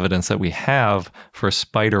direct evidence that we have for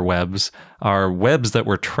spider webs are webs that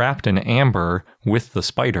were trapped in amber with the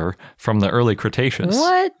spider from the early Cretaceous.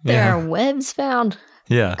 What? There Yeah. are webs found?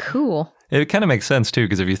 Yeah. Cool. It kind of makes sense, too,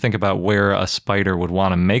 because if you think about where a spider would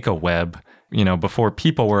want to make a web, you know, before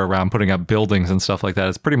people were around putting up buildings and stuff like that,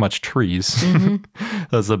 it's pretty much trees. Mm-hmm.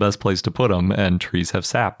 That's the best place to put them, and trees have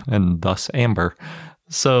sap, and thus amber.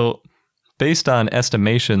 So based on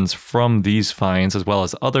estimations from these finds, as well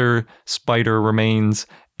as other spider remains,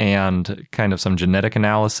 and kind of some genetic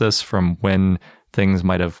analysis from when things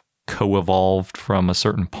might have co-evolved from a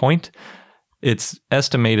certain point, it's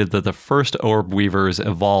estimated that the first orb weavers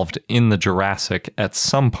evolved in the Jurassic at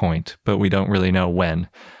some point, but we don't really know when.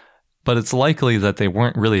 But it's likely that they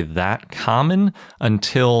weren't really that common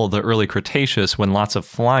until the early Cretaceous, when lots of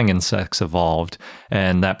flying insects evolved.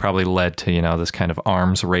 And that probably led to, you know, this kind of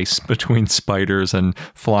arms race between spiders and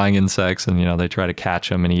flying insects. And, you know, they try to catch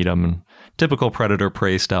them and eat them, and typical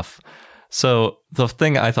predator-prey stuff. So the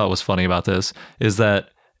thing I thought was funny about this is that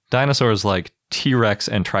dinosaurs like T-Rex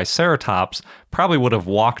and Triceratops probably would have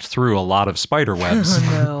walked through a lot of spider webs. Oh,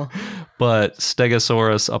 no. But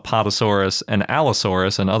Stegosaurus, Apatosaurus, and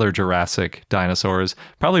Allosaurus and other Jurassic dinosaurs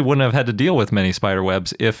probably wouldn't have had to deal with many spider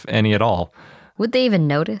webs, if any at all. Would they even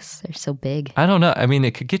notice? They're so big. I don't know. I mean,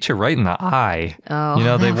 it could get you right in the eye. Oh, you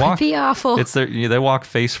know, they that walk. would be awful. They walk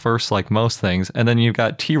face first, like most things, and then you've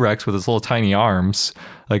got T-Rex with his little tiny arms.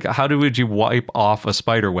 Like, would you wipe off a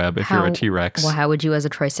spider web if you're a T-Rex? Well, how would you as a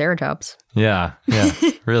Triceratops? Yeah,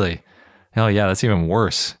 really. Oh, yeah, that's even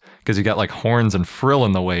worse because you got like horns and frill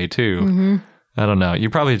in the way too. Mm-hmm. I don't know. You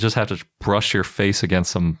probably just have to brush your face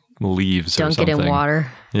against some leaves or something. Dunk it in water.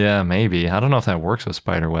 Yeah, maybe. I don't know if that works with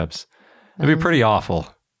spider webs. It'd be pretty awful.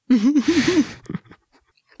 It's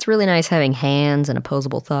really nice having hands and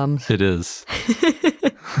opposable thumbs. It is.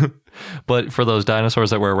 But for those dinosaurs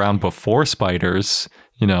that were around before spiders,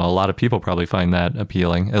 you know, a lot of people probably find that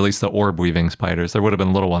appealing. At least the orb-weaving spiders. There would have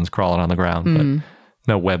been little ones crawling on the ground, but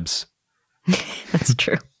no webs. That's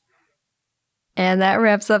true. And that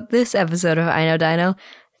wraps up this episode of I Know Dino.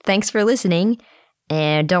 Thanks for listening.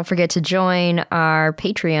 And don't forget to join our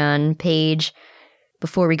Patreon page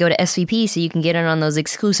before we go to SVP so you can get in on those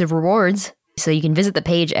exclusive rewards. So you can visit the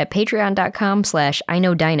page at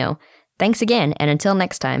patreon.com/iknowdino. Thanks again, and until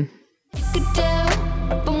next time. Good day.